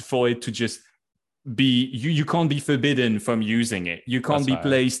for it to just be. You can't be forbidden from using it. You can't be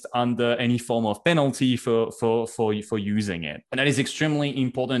placed under any form of penalty for using it. And that is extremely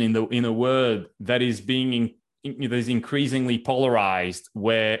important in a world that is being is increasingly polarized,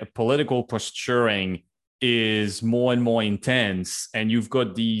 where political posturing is more and more intense, and you've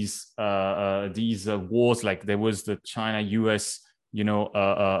got these wars, like there was the China-US,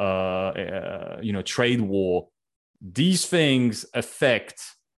 trade war. These things affect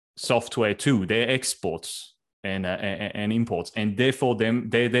software too. They're exports. and imports, and therefore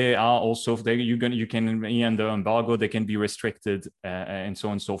they are also you can under embargo, they can be restricted and so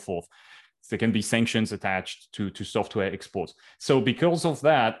on and so forth. There can be sanctions attached to software exports. So because of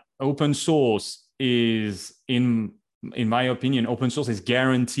that, open source is, in my opinion, open source is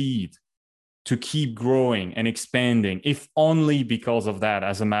guaranteed to keep growing and expanding, if only because of that,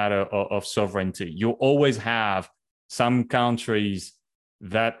 as a matter of sovereignty. You always have some countries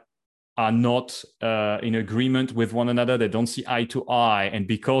that are not in agreement with one another. They don't see eye to eye. And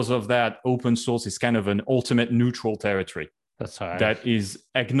because of that, open source is kind of an ultimate neutral territory. That's right. That is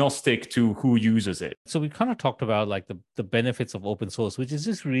agnostic to who uses it. So we kind of talked about like the benefits of open source, which is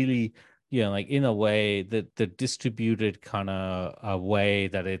just really, like in a way the distributed kind of a way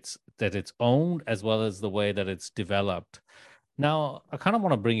that it's owned, as well as the way that it's developed. Now, I kind of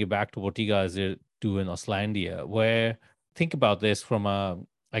want to bring you back to what you guys do in Auslandia, where think about this from a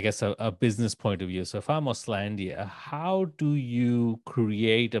business point of view. So if I'm Auslandia, how do you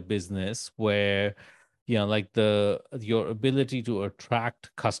create a business where like your ability to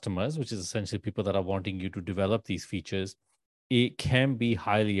attract customers, which is essentially people that are wanting you to develop these features, it can be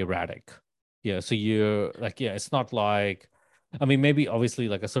highly erratic. So you're like, it's not like, I mean, maybe obviously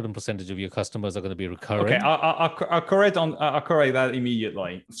like a certain percentage of your customers are going to be recurring. Okay, I'll correct that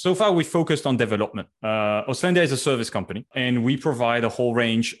immediately. So far, we focused on development. Auslandia is a service company, and we provide a whole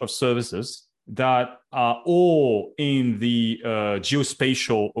range of services that are all in the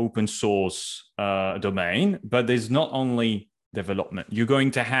geospatial open source domain. But there's not only development. You're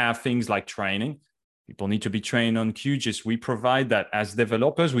going to have things like training. People need to be trained on QGIS. We provide that as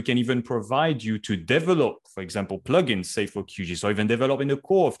developers. We can even provide you to develop, for example, plugins, say for QGIS, or even develop in the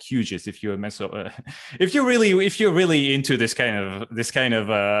core of QGIS if you're if you're really into this kind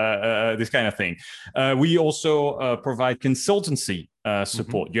of thing. We also provide consultancy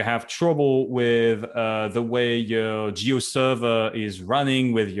support. Mm-hmm. You have trouble with the way your GeoServer is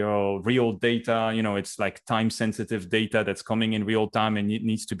running with your real data. It's like time-sensitive data that's coming in real time and it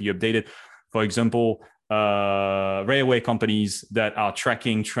needs to be updated. For example, railway companies that are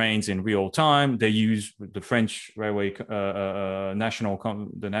tracking trains in real time, they use the French railway national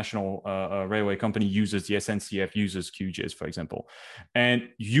railway company uses the SNCF uses QGIS, for example, and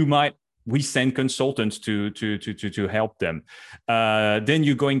we send consultants to help them. Then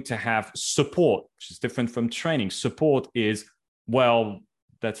you're going to have support, which is different from training. Support is,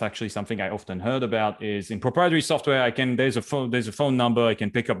 that's actually something I often heard about, is in proprietary software, there's a phone number, I can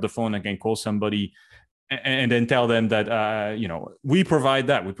pick up the phone, I can call somebody and then tell them that, we provide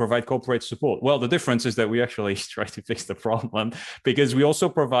that. We provide corporate support. Well, the difference is that we actually try to fix the problem, because we also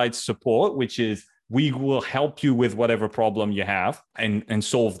provide support, which is we will help you with whatever problem you have and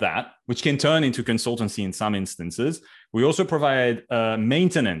solve that, which can turn into consultancy in some instances. We also provide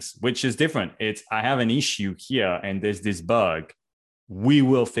maintenance, which is different. It's, I have an issue here and there's this bug. We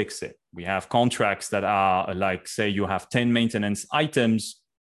will fix it. We have contracts that are like, say you have 10 maintenance items.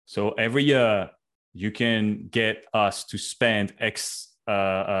 So every year you can get us to spend X,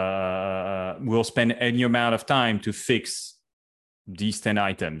 we'll spend any amount of time to fix these 10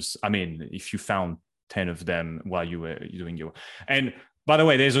 items. I mean, if you found 10 of them while you were doing and by the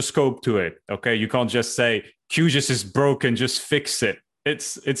way, there's a scope to it. Okay. You can't just say QGIS is broken, just fix it.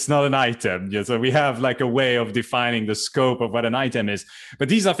 It's not an item. So we have like a way of defining the scope of what an item is. But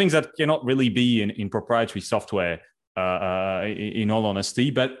these are things that cannot really be in proprietary software, in all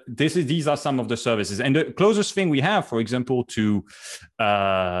honesty. But these are some of the services. And the closest thing we have, for example, to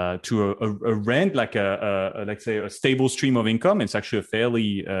a rent, like let's say a stable stream of income, it's actually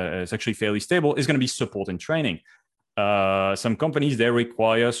fairly stable, is going to be support and training. Some companies, they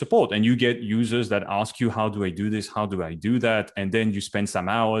require support, and you get users that ask you, how do I do this? How do I do that? And then you spend some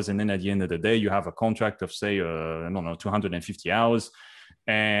hours, and then at the end of the day, you have a contract of, say, 250 hours.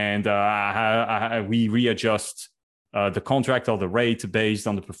 And we readjust the contract or the rate based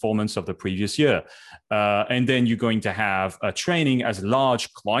on the performance of the previous year. And then you're going to have training, as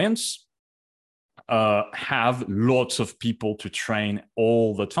large clients have lots of people to train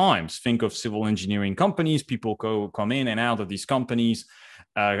all the time. Think of civil engineering companies. People come in and out of these companies,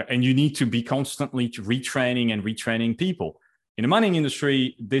 and you need to be constantly retraining people. In the mining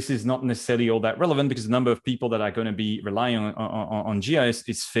industry, this is not necessarily all that relevant, because the number of people that are going to be relying on GIS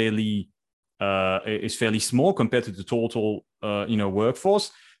is fairly small compared to the total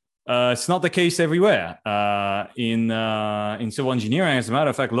workforce. It's not the case everywhere. In civil engineering, as a matter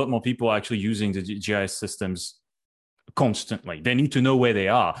of fact, a lot more people are actually using the GIS systems constantly. They need to know where they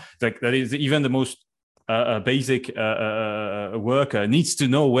are. That is even the most a basic worker needs to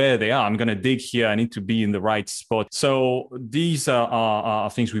know where they are. I'm going to dig here. I need to be in the right spot. So these are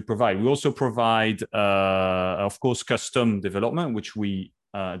things we provide. We also provide, of course, custom development, which we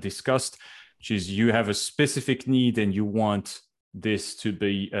discussed, which is you have a specific need and you want this to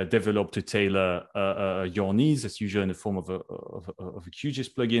be developed to tailor your needs. That's usually in the form of a QGIS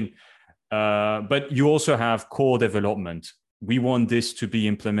plugin. But you also have core development. We want this to be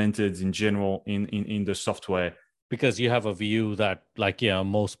implemented in general in the software. Because you have a view that, like,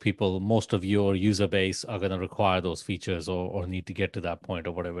 most of your user base are going to require those features or need to get to that point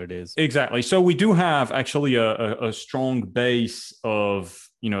or whatever it is. Exactly. So we do have actually a strong base of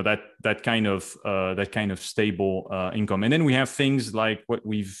that kind of stable income, and then we have things like what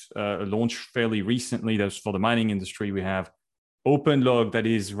we've launched fairly recently. That's for the mining industry. We have OpenLog, that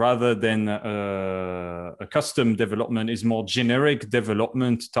is, rather than a custom development, is more generic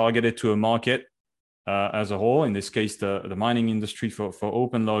development targeted to a market as a whole. In this case, the mining industry for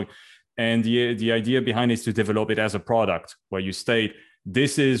OpenLog. And the idea behind it is to develop it as a product, where you state,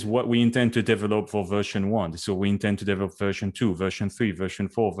 this is what we intend to develop for version 1. So we intend to develop version 2, version 3, version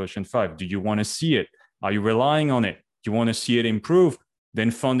 4, version 5. Do you want to see it? Are you relying on it? Do you want to see it improve?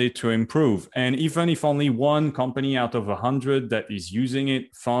 Then fund it to improve. And even if only one company out of 100 that is using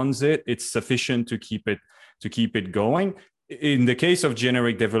it funds it, it's sufficient to keep it going. In the case of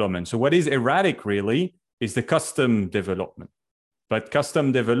generic development, so what is erratic really is the custom development. But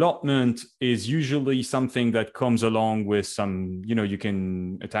custom development is usually something that comes along with some, you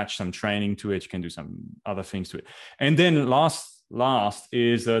can attach some training to it, you can do some other things to it. And then last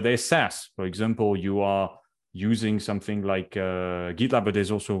is there's SaaS. For example, you are using something like GitLab, but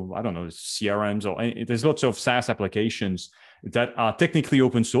there's also, I don't know, CRMs, or there's lots of SaaS applications that are technically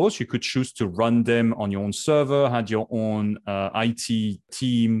open source. You could choose to run them on your own server, had your own IT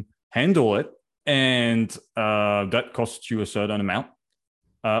team handle it, and that costs you a certain amount.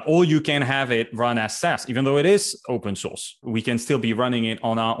 Or you can have it run as SaaS, even though it is open source. We can still be running it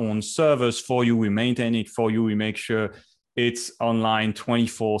on our own servers for you. We maintain it for you. We make sure it's online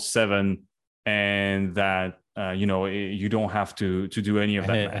 24/7, and that you don't have to do any of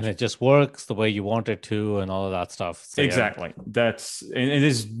that. And it just works the way you want it to, and all of that stuff. So, exactly. Yeah. And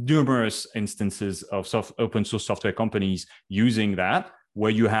there's numerous instances of open source software companies using that,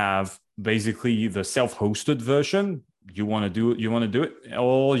 where you have basically the self-hosted version. You want to do it,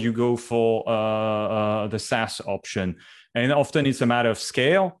 or you go for the SaaS option. And often it's a matter of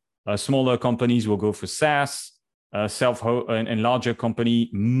scale. Smaller companies will go for SaaS. And larger company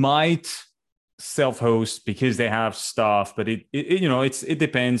might self-host because they have staff, but it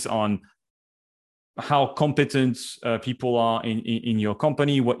depends on how competent people are in your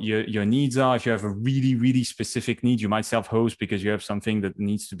company, what your needs are. If you have a really, really specific need, you might self-host because you have something that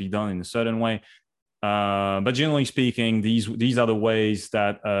needs to be done in a certain way. But generally speaking, these are the ways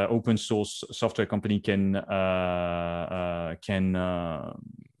that open source software company can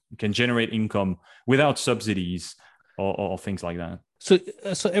generate income without subsidies or things like that. So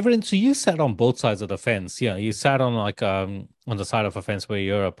Everin, so you sat on both sides of the fence. Yeah, you sat on on the side of a fence where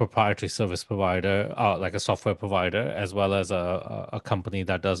you're a proprietary service provider, like a software provider, as well as a company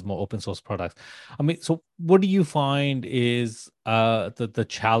that does more open source products. I mean, so what do you find is the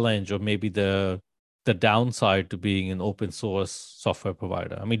challenge, or maybe the downside to being an open source software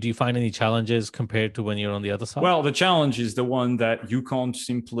provider? I mean, do you find any challenges compared to when you're on the other side? Well, the challenge is the one that you can't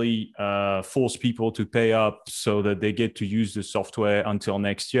simply force people to pay up so that they get to use the software until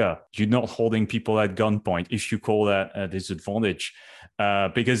next year. You're not holding people at gunpoint, if you call that a disadvantage,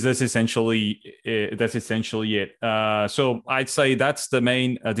 because that's essentially it. So I'd say that's the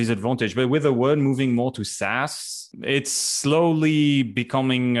main disadvantage. But with the world moving more to SaaS, it's slowly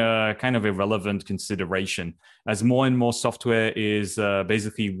becoming kind of irrelevant consideration, as more and more software is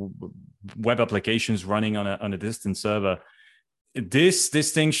basically web applications running on a distant server. This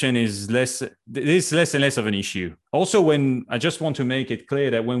distinction is less and less of an issue. Also, when I just want to make it clear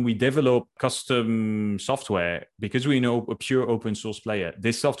that when we develop custom software, because we know a pure open source player,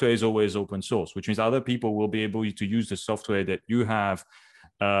 this software is always open source, which means other people will be able to use the software that you have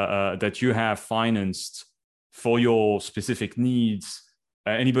financed for your specific needs.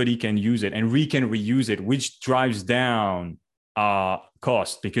 Anybody can use it, and we can reuse it, which drives down our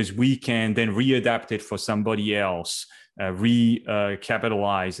cost because we can then readapt it for somebody else,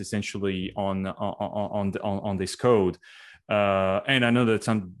 recapitalize essentially on this code. And I know that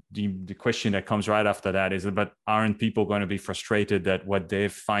the question that comes right after that is, but aren't people going to be frustrated that what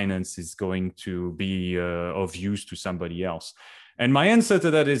they've financed is going to be of use to somebody else? And my answer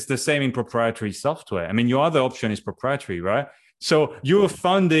to that is the same in proprietary software. I mean, your other option is proprietary, right? So you're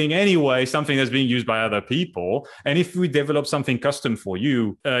funding anyway something that's being used by other people. And if we develop something custom for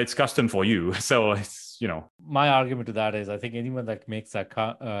you, it's custom for you. So it's, My argument to that is, I think anyone that makes that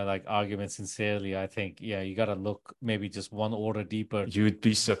like argument sincerely, I think, yeah, you got to look maybe just one order deeper. You'd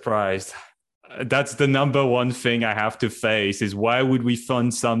be surprised. That's the number one thing I have to face is why would we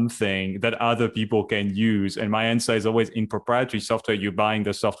fund something that other people can use? And my answer is always, in proprietary software, you're buying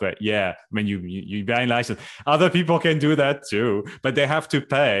the software. Yeah, I mean, you buy a license. Other people can do that too, but they have to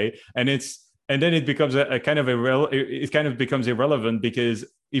pay. And then it becomes it kind of becomes irrelevant, because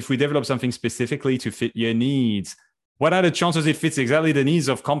if we develop something specifically to fit your needs, what are the chances it fits exactly the needs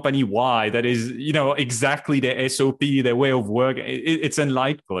of company Y that is, exactly their SOP, their way of work? It's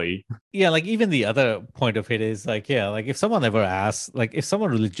unlikely. Yeah, like even the other point of it is like, yeah, like if someone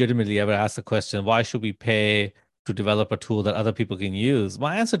legitimately ever asks the question, why should we pay to develop a tool that other people can use?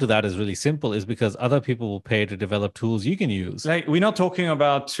 My answer to that is really simple, is because other people will pay to develop tools you can use. Like, we're not talking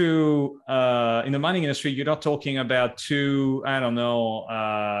about two, in the mining industry, you're not talking about two, I don't know,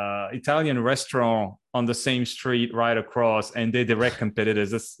 Italian restaurant on the same street right across, and they're direct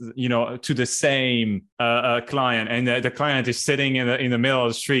competitors, to the same client, and the client is sitting in the middle of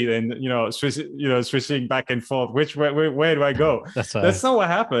the street, and switching back and forth. Where do I go? That's not what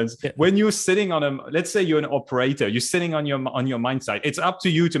happens. Yeah. When you're sitting let's say you're an operator, you're sitting on your mine site. It's up to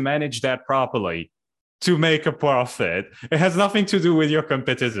you to manage that properly, to make a profit. It has nothing to do with your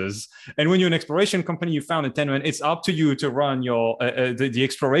competitors. And when you're an exploration company, you found a tenement, it's up to you to run your the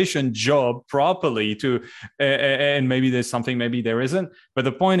exploration job properly. And maybe there's something, maybe there isn't. But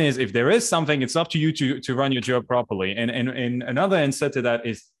the point is, if there is something, it's up to you to run your job properly. And another answer to that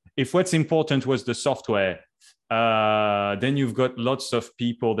is, if what's important was the software, then you've got lots of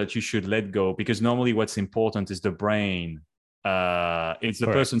people that you should let go, because normally what's important is the brain. It's the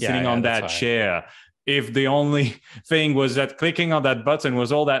person sitting on that chair. If the only thing was that clicking on that button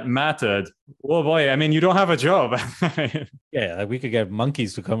was all that mattered, oh boy, I mean, you don't have a job. Yeah, like we could get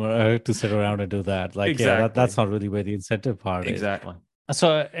monkeys to come to sit around and do that. Like, exactly. Yeah, that's not really where the incentive part is. Exactly.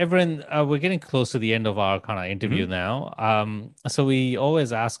 So, Evren, we're getting close to the end of our kind of interview now. So we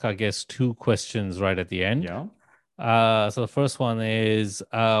always ask our guests two questions right at the end. Yeah. So the first one is,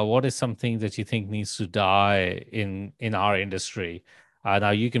 what is something that you think needs to die in our industry?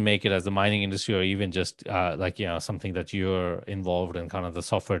 Now you can make it as the mining industry, or even just something that you're involved in, kind of the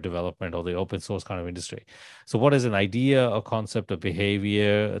software development or the open source kind of industry. So what is an idea, a concept, a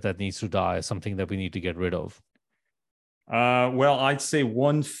behavior that needs to die, something that we need to get rid of? Well, I'd say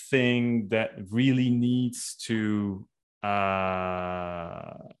one thing that really needs to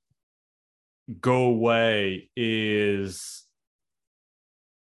go away is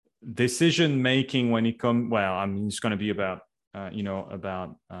decision making when it comes. Well, I mean, it's going to be about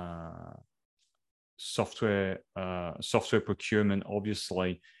software procurement.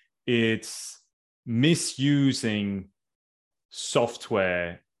 Obviously, it's misusing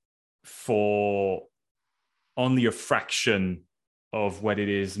software for only a fraction of what it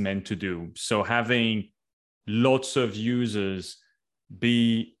is meant to do. So having lots of users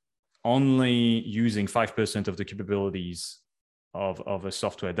be only using 5% of the capabilities of a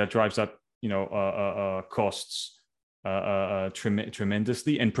software, that drives up costs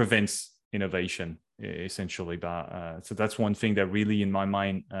tremendously and prevents innovation, essentially. So that's one thing that really in my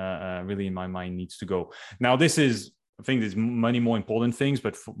mind needs to go. Now, I think there's many more important things,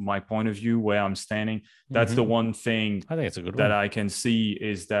 but from my point of view, where I'm standing, that's the one thing I think it's a good that one. I can see,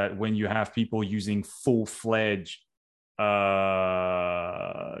 is that when you have people using full-fledged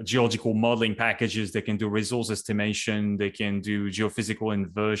geological modeling packages, they can do resource estimation, they can do geophysical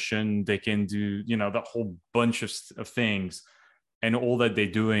inversion, they can do the whole bunch of things, and all that they're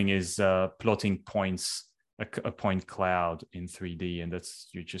doing is plotting points, a point cloud in 3D, and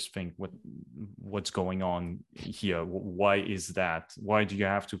you just think, what's going on here? Why is that? Why do you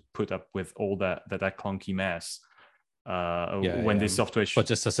have to put up with all that clunky mess when this software but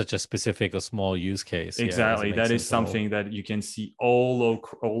just as such a specific or small use case? Exactly. That is something that you can see all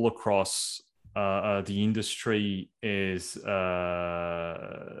across the industry, is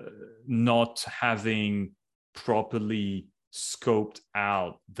not having properly scoped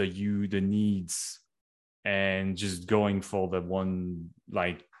out the needs, and just going for the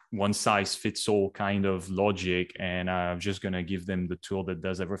one size fits all kind of logic, and I'm just going to give them the tool that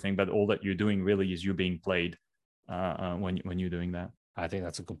does everything. But all that you're doing really is you being played when you're doing that. I think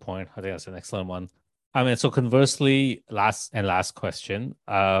that's a good point. I think that's an excellent one. I mean, so conversely, last question,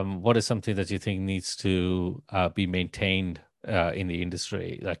 what is something that you think needs to be maintained in the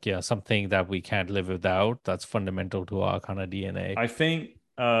industry? Like, something that we can't live without, that's fundamental to our kind of DNA. I think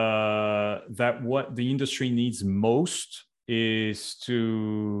that what the industry needs most is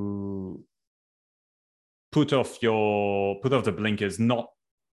to put off the blinkers, not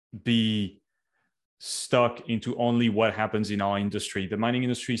be stuck into only what happens in our industry. The mining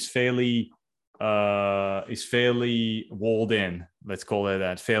industry is fairly walled in, let's call it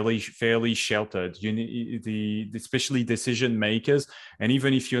that, fairly sheltered. You need especially decision makers, and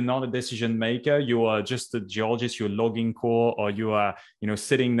even if you're not a decision maker, you are just a geologist, you're logging core, or you are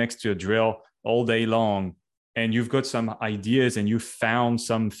sitting next to a drill all day long, and you've got some ideas and you found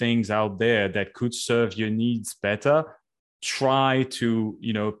some things out there that could serve your needs better. Try to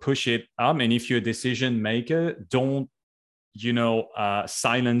push it up, and if you're a decision maker, don't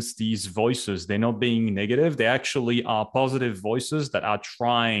silence these voices. They're not being negative. They actually are positive voices that are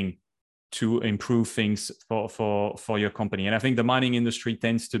trying to improve things for your company. And I think the mining industry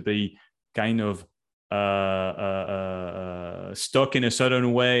tends to be kind of stuck in a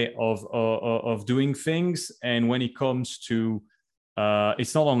certain way of doing things. And when it comes to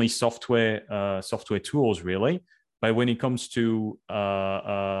it's not only software tools really, but when it comes to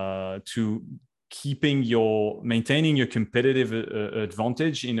maintaining your competitive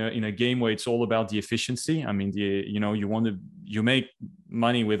advantage in a game where it's all about the efficiency. I mean, you make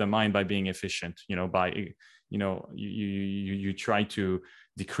money with a mine by being efficient. You try to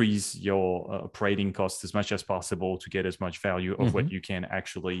decrease your operating costs as much as possible to get as much value of what you can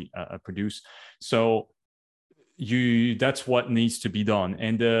actually produce. So that's what needs to be done.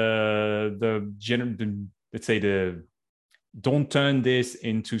 And let's say don't turn this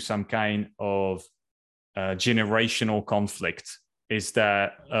into some kind of generational conflict. Is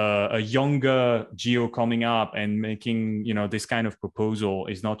that a younger geo coming up and making this kind of proposal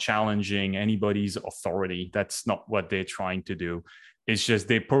is not challenging anybody's authority. That's not what they're trying to do. It's just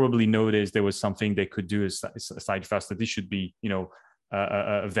they probably noticed there was something they could do aside faster. This should be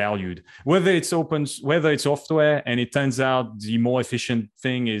valued. Whether it's software and it turns out the more efficient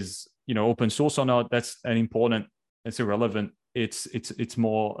thing is open source or not, that's irrelevant. It's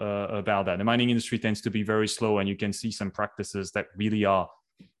more about that. The mining industry tends to be very slow, and you can see some practices that really are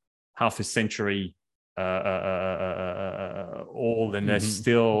half a century old, and they're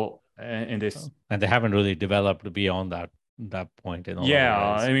still in this. And they haven't really developed beyond that point.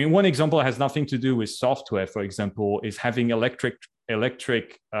 I mean, one example that has nothing to do with software, for example, is having electric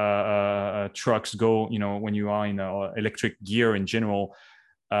trucks go. When you are in electric gear in general,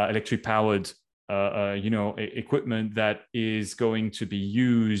 electric powered. Equipment that is going to be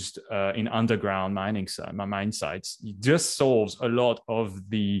used in underground mine sites. It just solves a lot of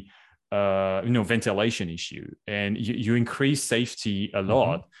the ventilation issue, and you increase safety a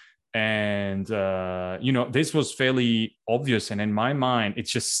lot. And this was fairly obvious, and in my mind,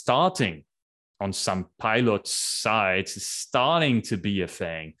 it's just starting on some pilot sites. It's starting to be a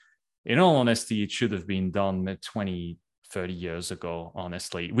thing. In all honesty, it should have been done 20-30 years ago.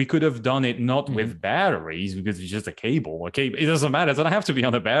 Honestly, we could have done it not with batteries, because it's just a cable. Okay, it doesn't matter. It doesn't have to be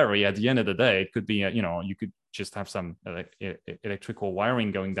on a battery. At the end of the day, it could be you could just have some electrical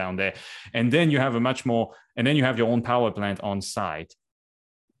wiring going down there, and then you have and then you have your own power plant on site.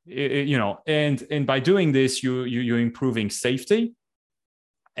 And by doing this, you're improving safety,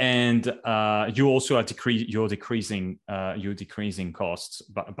 and you also are decreasing costs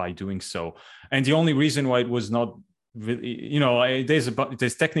by doing so. And the only reason why it was not,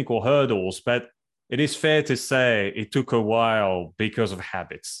 there's technical hurdles, but it is fair to say it took a while because of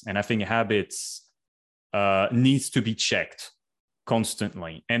habits. And I think habits needs to be checked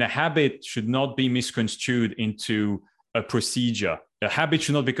constantly. And a habit should not be misconstrued into a procedure. A habit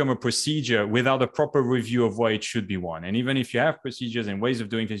should not become a procedure without a proper review of why it should be one. And even if you have procedures and ways of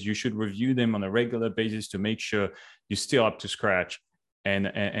doing things, you should review them on a regular basis to make sure you're still up to scratch. And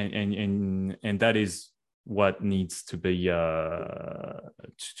that is what needs to be to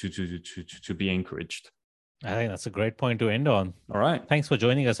be encouraged. I think that's a great point to end on. All right. Thanks for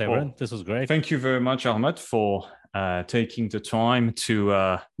joining us, everyone. Well, this was great. Thank you very much, Ahmed, for taking the time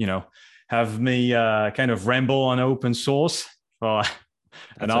to have me kind of ramble on open source for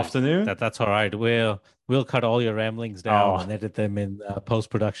an afternoon. That's all right. We'll cut all your ramblings down and edit them in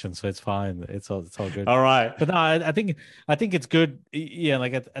post-production, so it's fine. It's all good. All right. But no, I think it's good. Yeah,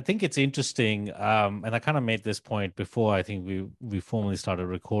 like I think it's interesting. And I kind of made this point before I think we formally started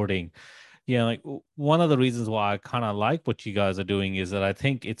recording. Yeah, like one of the reasons why I kind of like what you guys are doing is that I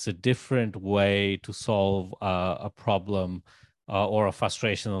think it's a different way to solve a problem or a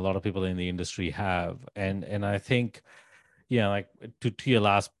frustration a lot of people in the industry have, and I think. Yeah, like to your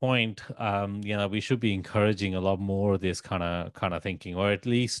last point, we should be encouraging a lot more of this kind of thinking, or at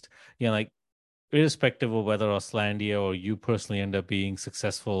least, like irrespective of whether Auslandia or you personally end up being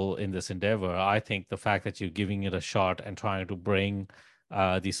successful in this endeavor, I think the fact that you're giving it a shot and trying to bring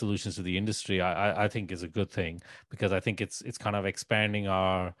these solutions to the industry, I think is a good thing, because I think it's kind of expanding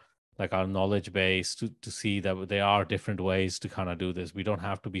our knowledge base to see that there are different ways to kind of do this. We don't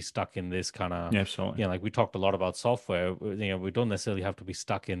have to be stuck in this kind of, Absolutely. like we talked a lot about software. We don't necessarily have to be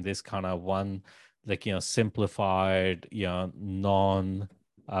stuck in this kind of one, simplified, non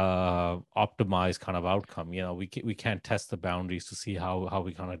optimized kind of outcome. We can't test the boundaries to see how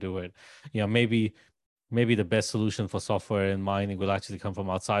we kind of do it. Maybe the best solution for software in mining will actually come from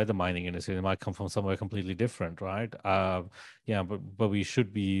outside the mining industry. It might come from somewhere completely different, right? But we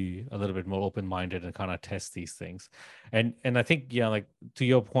should be a little bit more open-minded and kind of test these things. And I think, like to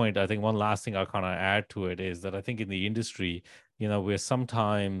your point, I think one last thing I'll kind of add to it is that I think in the industry, we're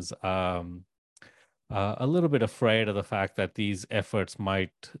sometimes a little bit afraid of the fact that these efforts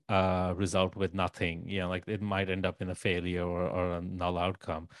might result with nothing. Like it might end up in a failure or a null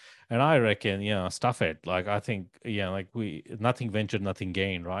outcome. And I reckon, stuff it. Like I think, like nothing ventured, nothing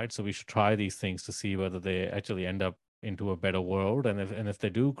gained, right? So we should try these things to see whether they actually end up into a better world. And if they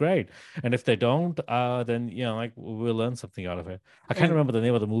do, great. And if they don't, then like we'll learn something out of it. I can't remember the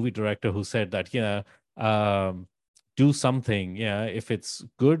name of the movie director who said that, do something. If it's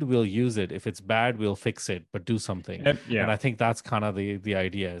good, we'll use it. If it's bad, we'll fix it, but do something. Yeah. And I think that's kind of the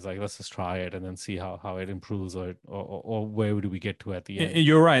idea, is like, let's just try it and then see how it improves, or where do we get to at the end.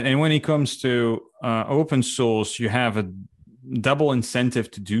 You're right. And when it comes to open source, you have a double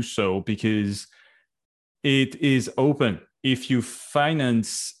incentive to do so, because it is open. If you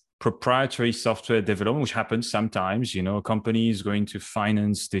finance proprietary software development, which happens sometimes, a company is going to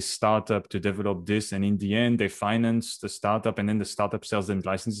finance this startup to develop this, and in the end they finance the startup, and then the startup sells them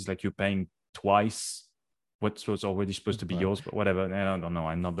licenses, like you're paying twice what was already supposed to be yours, but whatever. I don't know,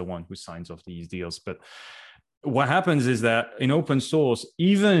 I'm not the one who signs off these deals. But what happens is that in open source,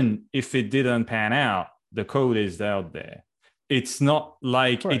 even if it didn't pan out, the code is out there. It's not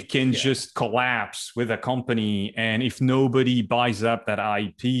like it can just collapse with a company, and if nobody buys up that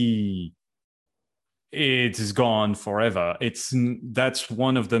IP, it's gone forever. That's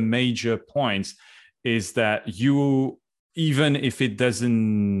one of the major points, is that even if it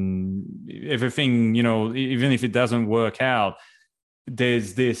doesn't, everything, even if it doesn't work out,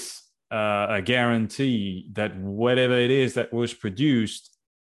 there's this a guarantee that whatever it is that was produced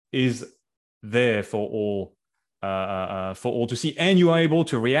is there for all to see, and you are able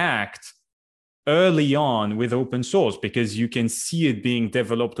to react early on with open source, because you can see it being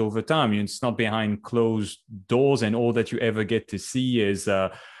developed over time. It's not behind closed doors, and all that you ever get to see is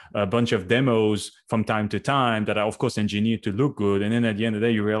a bunch of demos from time to time that are, of course, engineered to look good, and then at the end of the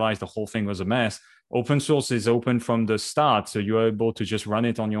day you realize the whole thing was a mess. Open source is open from the start, so you're able to just run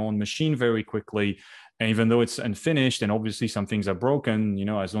it on your own machine very quickly. And even though it's unfinished, and obviously some things are broken,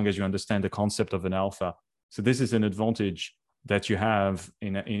 as long as you understand the concept of an alpha. So this is an advantage that you have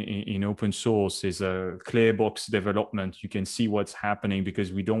in open source, is a clear box development. You can see what's happening,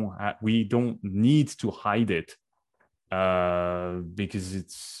 because we don't need to hide it, because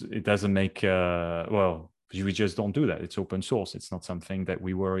it doesn't make we just don't do that. It's open source. It's not something that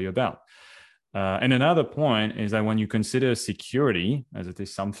we worry about. And another point is that when you consider security, as it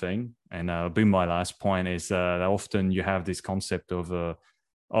is something, and be my last point, is that often you have this concept of the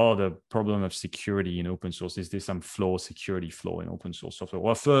problem of security in open source. Is there some security flaw in open source software?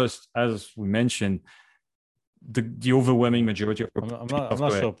 Well, first, as we mentioned, the overwhelming majority of I'm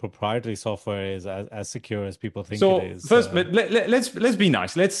not sure proprietary software is as secure as people think it is. First, but let's be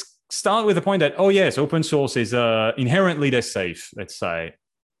nice. Let's start with the point that, yes, open source is inherently less safe, let's say.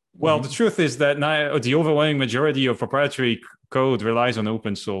 Well, the truth is that now the overwhelming majority of proprietary code relies on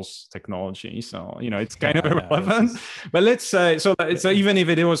open source technology. So, it's kind of irrelevant. But let's say, so even if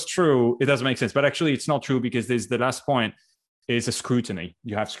it was true, it doesn't make sense. But actually, it's not true, because there's the last point is a scrutiny.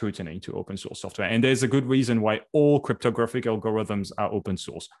 You have scrutiny to open source software. And there's a good reason why all cryptographic algorithms are open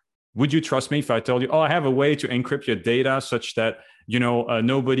source. Would you trust me if I told you, I have a way to encrypt your data such that,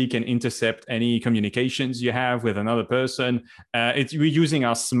 nobody can intercept any communications you have with another person? We're using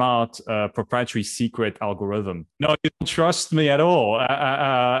our smart proprietary secret algorithm. No, you don't trust me at all.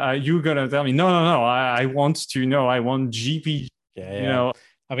 You're going to tell me, no, I want to know. I want GP,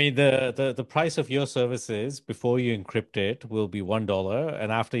 I mean, the price of your services before you encrypt it will be $1,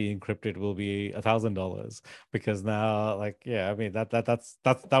 and after you encrypt it will be $1,000, because now,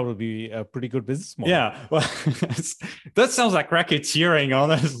 that would be a pretty good business model. Yeah, well, that sounds like racketeering,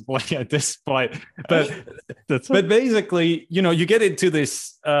 honestly, at this point. But but basically, you get into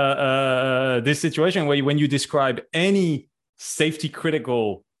this this situation where when you describe any safety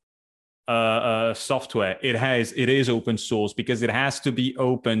critical software, it is open source because it has to be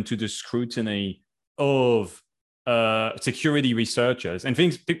open to the scrutiny of security researchers. And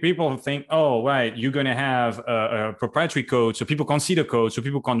people think, oh, right, you're going to have a proprietary code, so people can't see the code, so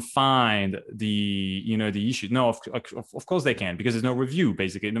people can't find the issue. No, of course they can, because there's no review.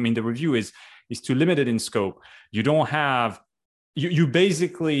 Basically, I mean, the review is too limited in scope. You don't have. You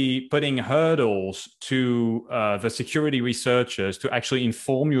basically putting hurdles to the security researchers to actually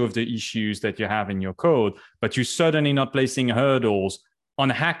inform you of the issues that you have in your code, but you're certainly not placing hurdles on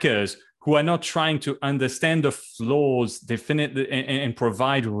hackers who are not trying to understand the flaws and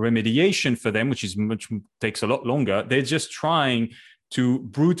provide remediation for them, which takes a lot longer. They're just trying to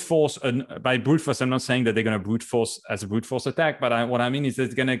brute force. By brute force, I'm not saying that they're going to brute force as a brute force attack, but what I mean is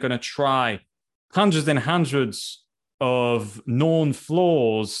that they're going to try hundreds and hundreds of known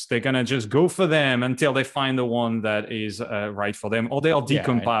flaws. They're going to just go for them until they find the one that is right for them, or they'll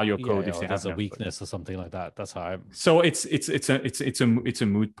decompile your code if they have a weakness or something like that. That's how So it's a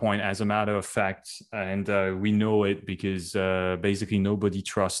moot point, as a matter of fact, and we know it because basically nobody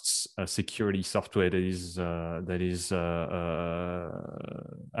trusts security software that is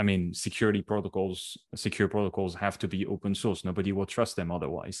I mean, secure protocols have to be open source. Nobody will trust them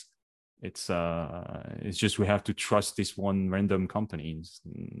otherwise. It's just we have to trust this one random company.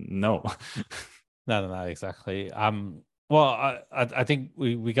 No. No, exactly. Well, I think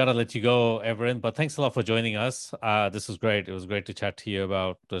we got to let you go, Everin, but thanks a lot for joining us. This was great. It was great to chat to you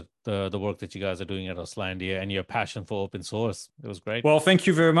about the work that you guys are doing at Auslandia and your passion for open source. It was great. Well, thank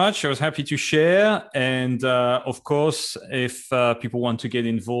you very much. I was happy to share. And of course, if people want to get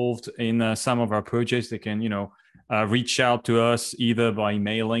involved in some of our projects, they can, reach out to us either by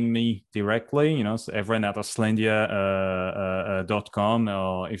mailing me directly, so everin@auslandia.com,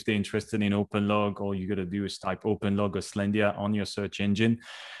 or if they're interested in OpenLog, all you got to do is type OpenLog Auslandia on your search engine,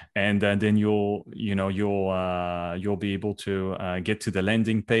 and then you'll be able to get to the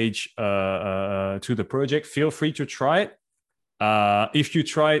landing page to the project. Feel free to try it. If you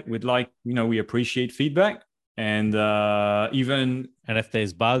try it, we appreciate feedback. And even if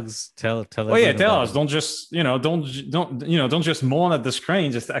there's bugs, tell us. Don't just don't just mourn at the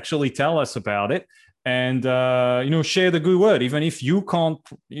screen. Just actually tell us about it, and share the good word. Even if you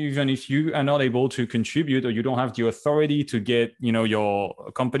are not able to contribute, or you don't have the authority to get your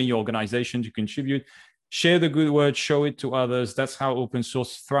company, your organization to contribute, share the good word, show it to others. That's how open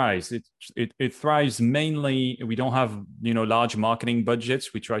source thrives. It thrives mainly. We don't have large marketing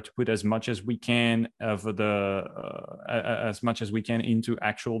budgets. We try to put as much as we can into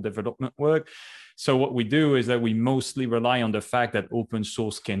actual development work. So what we do is that we mostly rely on the fact that open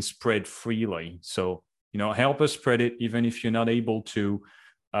source can spread freely. So help us spread it, even if you're not able to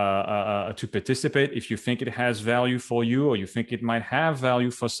participate. If you think it has value for you, or you think it might have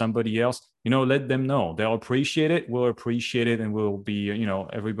value for somebody else, let them know. They'll appreciate it. We'll appreciate it, and we'll be,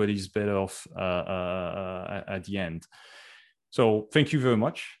 everybody's better off at the end. So thank you very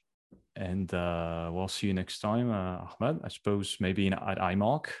much, and we'll see you next time, Ahmed. I suppose maybe at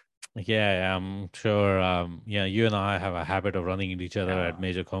IMARC. Yeah, I'm sure. You and I have a habit of running into each other at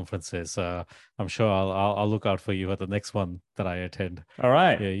major conferences. I'm sure I'll look out for you at the next one that I attend. All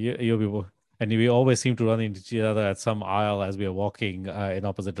right. Yeah, you'll be. And we always seem to run into each other at some aisle as we are walking in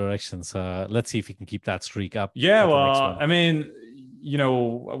opposite directions. Let's see if we can keep that streak up. Yeah, well, I mean,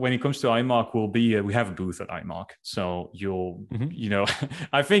 when it comes to IMARC, we have a booth at IMARC. So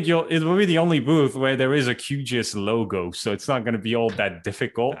I think it will be the only booth where there is a QGIS logo. So it's not going to be all that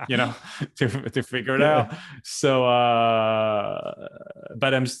difficult, to figure it out. So,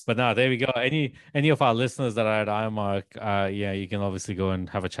 but no, there we go. Any of our listeners that are at IMARC, you can obviously go and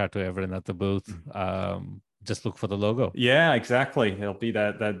have a chat to everyone at the booth. Just look for the logo. Yeah, exactly. It'll be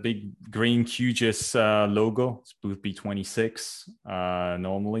that big green QGIS logo. It's booth B26.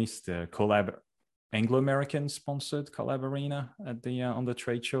 Normally, it's the Anglo-American sponsored Collab Arena at the on the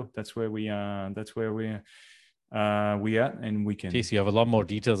trade show. That's where we at, and we can. Jeez, you have a lot more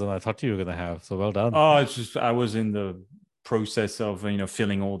details than I thought you were going to have. So well done. Oh, it's just I was in the process of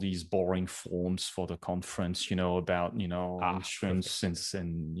filling all these boring forms for the conference. About insurance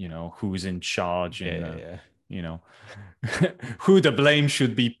and who's in charge and. Who the blame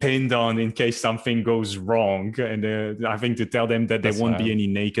should be pinned on in case something goes wrong, and I think to tell them that there won't be any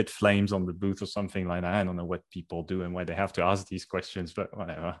naked flames on the booth or something like that. I don't know what people do and why they have to ask these questions, but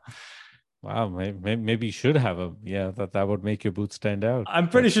whatever. Wow, maybe you should have them. Yeah, that would make your booth stand out. I'm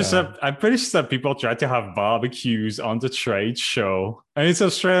pretty sure some people try to have barbecues on the trade show. And it's an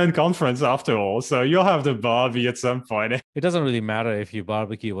Australian conference after all, so you'll have the barbie at some point. It doesn't really matter if you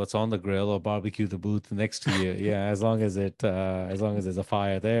barbecue what's on the grill or barbecue the booth next to you. Yeah, as long as there's a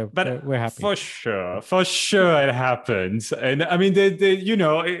fire there, But we're happy. for sure it happens. And I mean,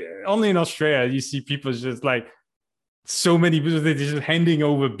 only in Australia you see people just like so many people, they're just handing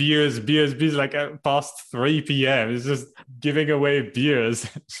over beers like past 3 p.m. It's just giving away beers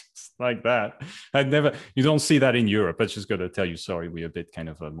like that. You don't see that in Europe. It's just going to tell you, sorry, we're a bit kind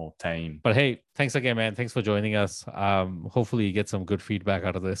of more tame. But hey, thanks again, man. Thanks for joining us. Hopefully you get some good feedback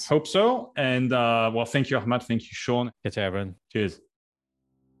out of this. Hope so. And well, thank you, Ahmad. Thank you, Sean. Catch you, everyone. Cheers.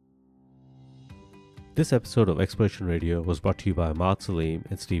 This episode of Exploration Radio was brought to you by Ahmad Salim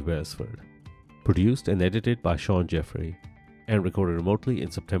and Steve Beresford. Produced and edited by Sean Jeffrey, and recorded remotely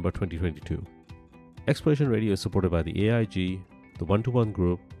in September 2022. Exploration Radio is supported by the AIG, the One-to-One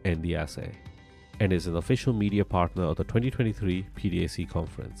Group, and The Assay, and is an official media partner of the 2023 PDAC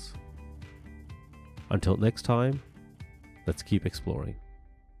conference. Until next time, let's keep exploring.